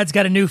think Brad's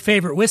got a new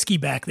favorite whiskey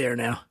back there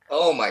now.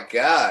 Oh my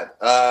God.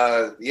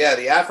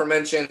 The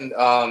aforementioned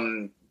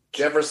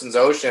Jefferson's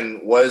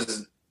Ocean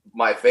was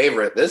my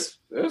favorite. This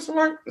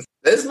might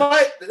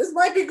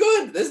be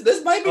good.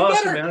 This might be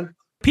awesome, better. Man.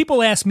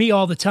 People ask me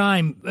all the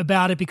time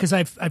about it because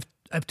I've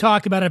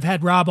talked about it. I've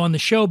had Rob on the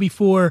show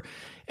before,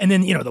 and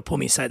then they'll pull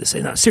me aside to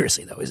say, "No,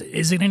 seriously though,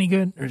 is it any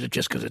good, or is it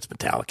just because it's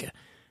Metallica?"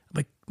 I'm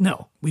like,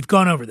 no, we've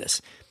gone over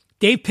this.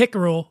 Dave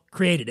Pickerel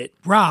created it.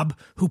 Rob,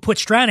 who put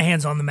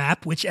Stranahan's on the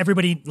map, which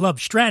everybody loved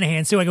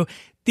Stranahan's. So I go,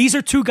 these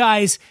are two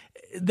guys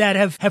that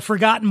have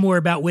forgotten more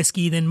about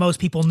whiskey than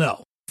most people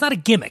know. It's not a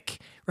gimmick,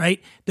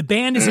 right? The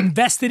band is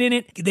invested in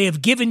it. They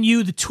have given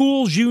you the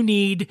tools you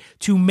need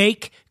to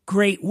make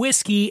great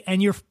whiskey,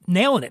 and you're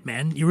nailing it,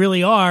 man. You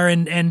really are.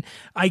 And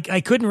I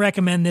couldn't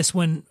recommend this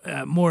one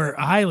more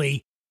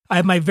highly. I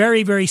have my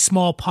very, very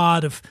small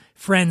pod of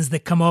friends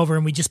that come over,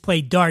 and we just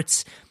play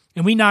darts.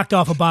 And we knocked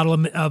off a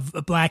bottle of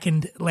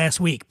Blackened last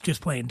week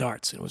just playing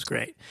darts. It was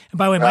great. And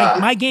by the way,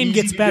 my game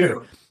gets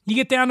better. You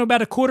get down to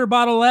about a quarter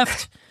bottle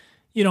left,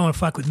 you don't want to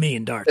fuck with me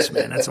in darts,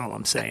 man. That's all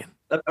I'm saying.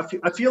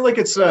 I feel like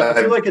it's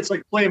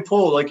like playing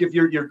pool. Like if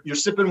you're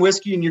sipping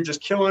whiskey and you're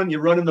just killing, you're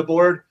running the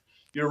board,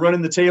 you're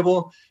running the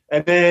table,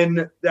 and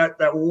then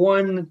that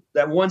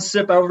one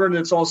sip over, and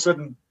it's all of a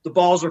sudden the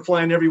balls are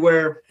flying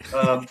everywhere.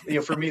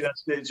 For me,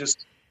 that's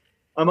just.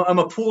 I'm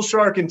a pool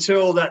shark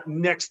until that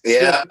next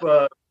sip,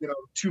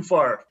 too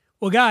far.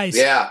 Well, guys,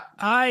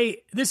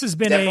 this has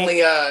been definitely.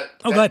 Go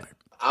ahead.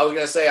 I was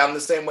gonna say I'm the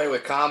same way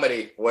with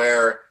comedy,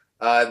 where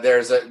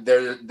there's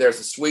a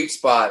sweet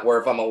spot where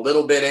if I'm a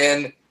little bit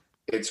in,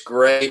 it's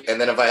great, and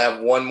then if I have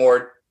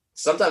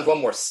sometimes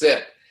one more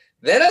sip,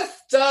 then I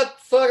start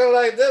fucking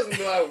like this and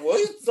be like, "What are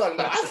you talking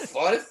about? I'm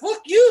funny,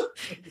 fuck you."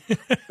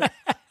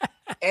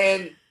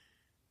 And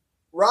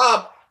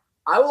Rob,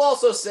 I will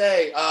also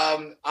say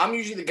I'm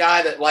usually the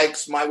guy that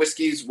likes my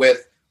whiskeys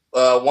with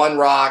one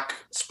rock,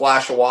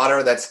 splash of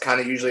water. That's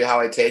kind of usually how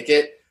I take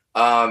it.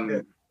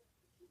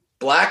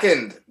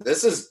 Blackened,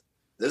 this is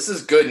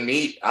good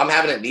neat. I'm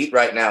having it neat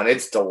right now, and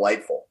it's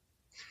delightful.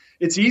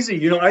 It's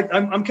easy.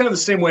 I'm kind of the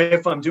same way.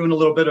 If I'm doing a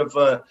little bit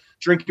of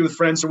drinking with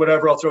friends or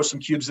whatever, I'll throw some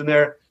cubes in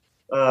there.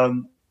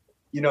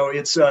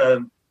 It's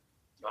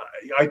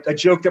I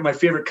joke that my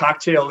favorite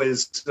cocktail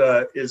is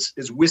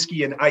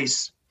whiskey and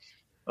ice.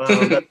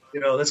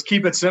 Let's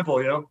keep it simple,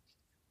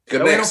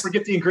 Good mix. mix. Don't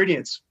forget the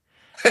ingredients.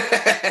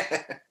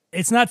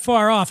 It's not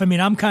far off. I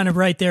mean, I'm kind of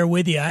right there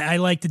with you. I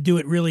like to do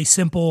it really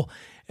simple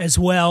as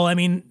well. I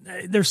mean,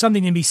 there's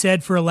something to be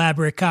said for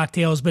elaborate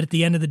cocktails, but at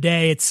the end of the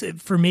day, it's,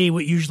 for me,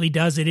 what usually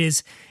does it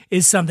is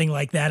something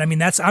like that. I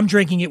mean, I'm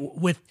drinking it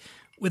with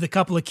a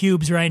couple of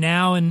cubes right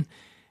now, and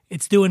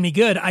it's doing me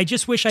good. I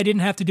just wish I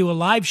didn't have to do a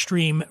live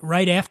stream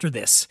right after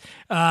this,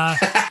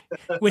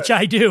 which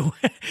I do.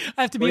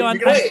 I have to be on.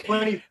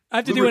 I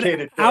have to do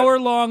an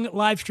hour-long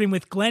live stream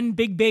with Glenn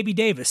Big Baby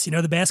Davis.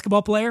 The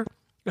basketball player.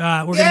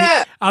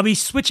 I'll be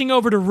switching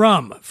over to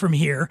rum from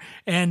here,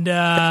 and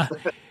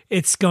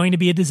it's going to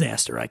be a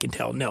disaster. I can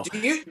tell. No,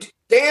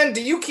 Dan,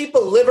 do you keep a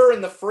liver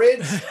in the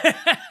fridge?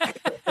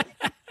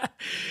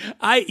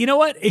 You know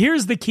what?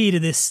 Here's the key to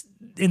this.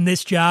 In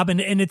this job, and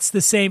it's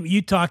the same.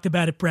 You talked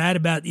about it, Brad,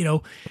 about,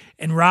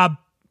 and Rob,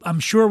 I'm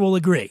sure will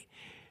agree.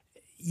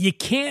 You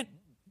can't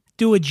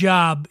do a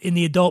job in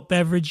the adult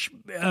beverage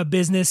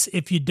business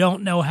if you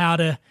don't know how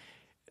to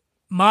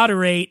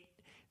moderate.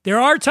 There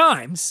are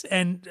times,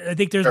 and I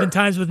think there's been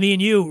times with me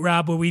and you,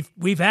 Rob, where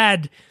we've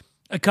had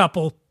a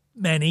couple,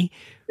 many,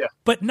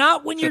 but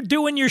not when you're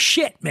doing your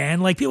shit,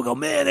 man. Like people go,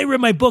 man, they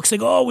read my books.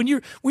 Like, oh, when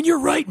you're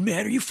writing,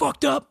 man, are you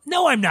fucked up?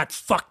 No, I'm not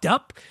fucked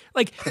up.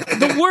 Like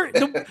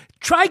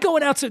try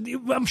going out.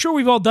 I'm sure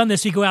we've all done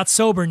this. You go out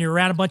sober and you're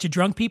around a bunch of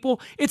drunk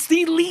people. It's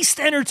the least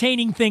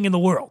entertaining thing in the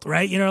world,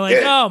 right?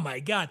 Oh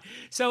my God.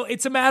 So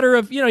it's a matter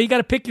of, you got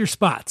to pick your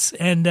spots.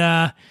 And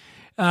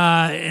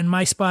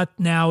my spot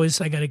now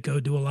is I got to go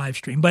do a live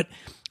stream. But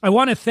I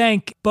want to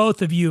thank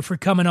both of you for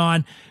coming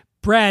on.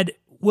 Brad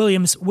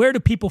Williams, where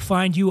do people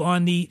find you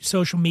on the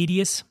social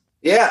medias?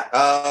 Yeah,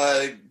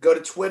 go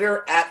to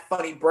Twitter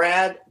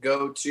 @FunnyBrad.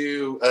 Go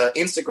to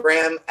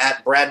Instagram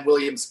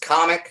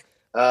 @BradWilliamsComic.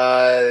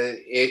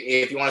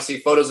 If you want to see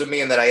photos of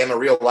me and that I am a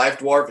real life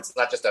dwarf, it's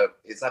not just a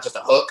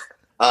hook.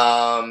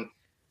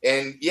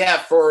 And yeah,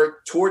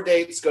 for tour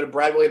dates, go to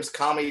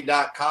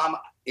BradWilliamsComedy.com.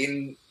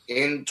 In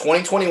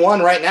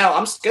 2021, right now,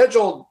 I'm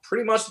scheduled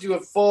pretty much to do a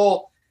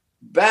full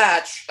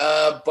batch,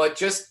 but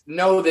just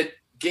know that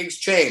gigs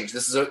change.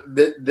 This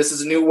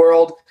is a new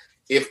world.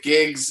 If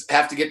gigs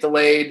have to get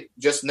delayed,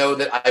 just know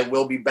that I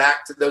will be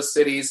back to those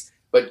cities,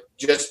 but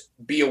just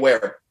be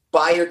aware.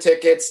 Buy your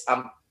tickets.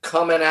 I'm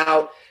coming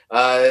out.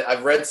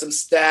 I've read some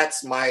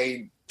stats.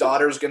 My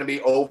daughter's going to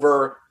be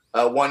over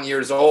 1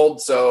 year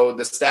old, so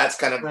the stats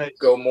kind of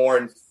go more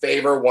in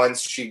favor once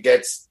she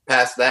gets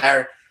past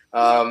there.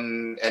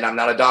 And I'm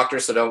not a doctor,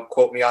 so don't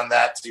quote me on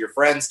that to your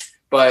friends.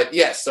 But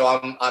yes, so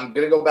I'm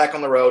going to go back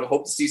on the road.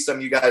 Hope to see some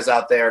of you guys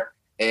out there.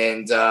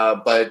 And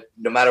but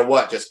no matter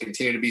what, just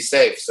continue to be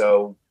safe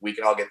so we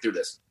can all get through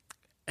this.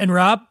 And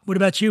Rob, what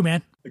about you,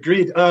 man?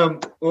 Agreed.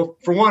 Well,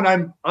 for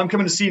one, I'm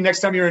coming to see you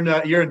next time you're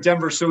in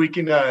Denver, so we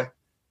can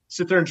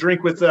sit there and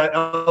drink with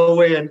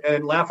Elway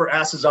and laugh our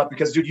asses off,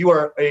 because, dude, you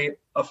are a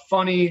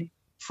funny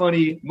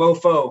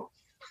mofo.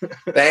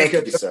 Thank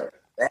you, sir.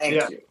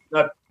 Thank you.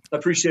 I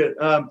appreciate it.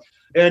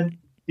 And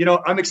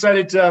I'm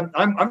excited.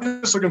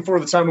 I'm just looking forward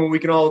to the time when we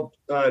can all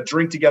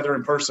drink together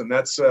in person.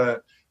 That's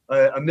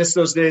I miss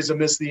those days. I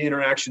miss the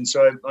interaction.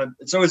 So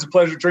it's always a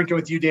pleasure drinking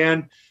with you,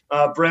 Dan.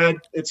 Brad,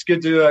 it's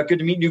good to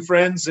meet new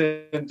friends,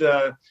 and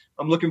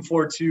I'm looking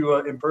forward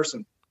to in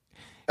person.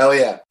 Hell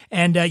yeah.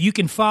 And you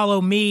can follow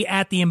me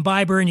at The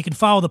Imbiber, and you can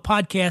follow the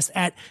podcast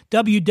at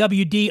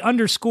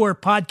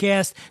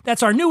WWD_podcast.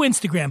 That's our new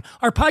Instagram.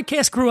 Our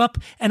podcast grew up,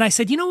 and I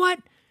said, you know what?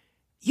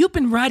 You've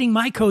been riding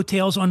my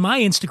coattails on my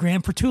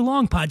Instagram for too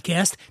long,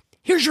 podcast.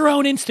 Here's your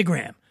own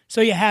Instagram. So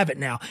you have it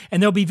now.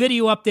 And there'll be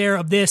video up there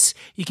of this.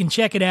 You can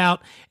check it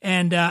out.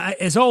 And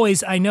as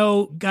always, I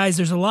know, guys,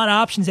 there's a lot of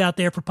options out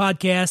there for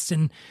podcasts,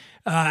 and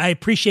I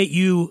appreciate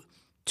you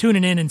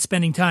tuning in and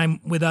spending time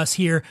with us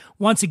here.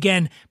 Once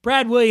again,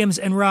 Brad Williams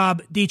and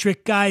Rob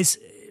Dietrich, guys,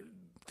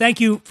 thank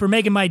you for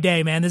making my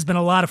day, man. This has been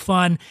a lot of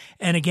fun.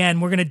 And again,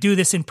 we're going to do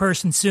this in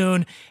person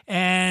soon.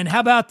 And how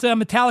about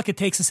Metallica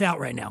takes us out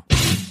right now?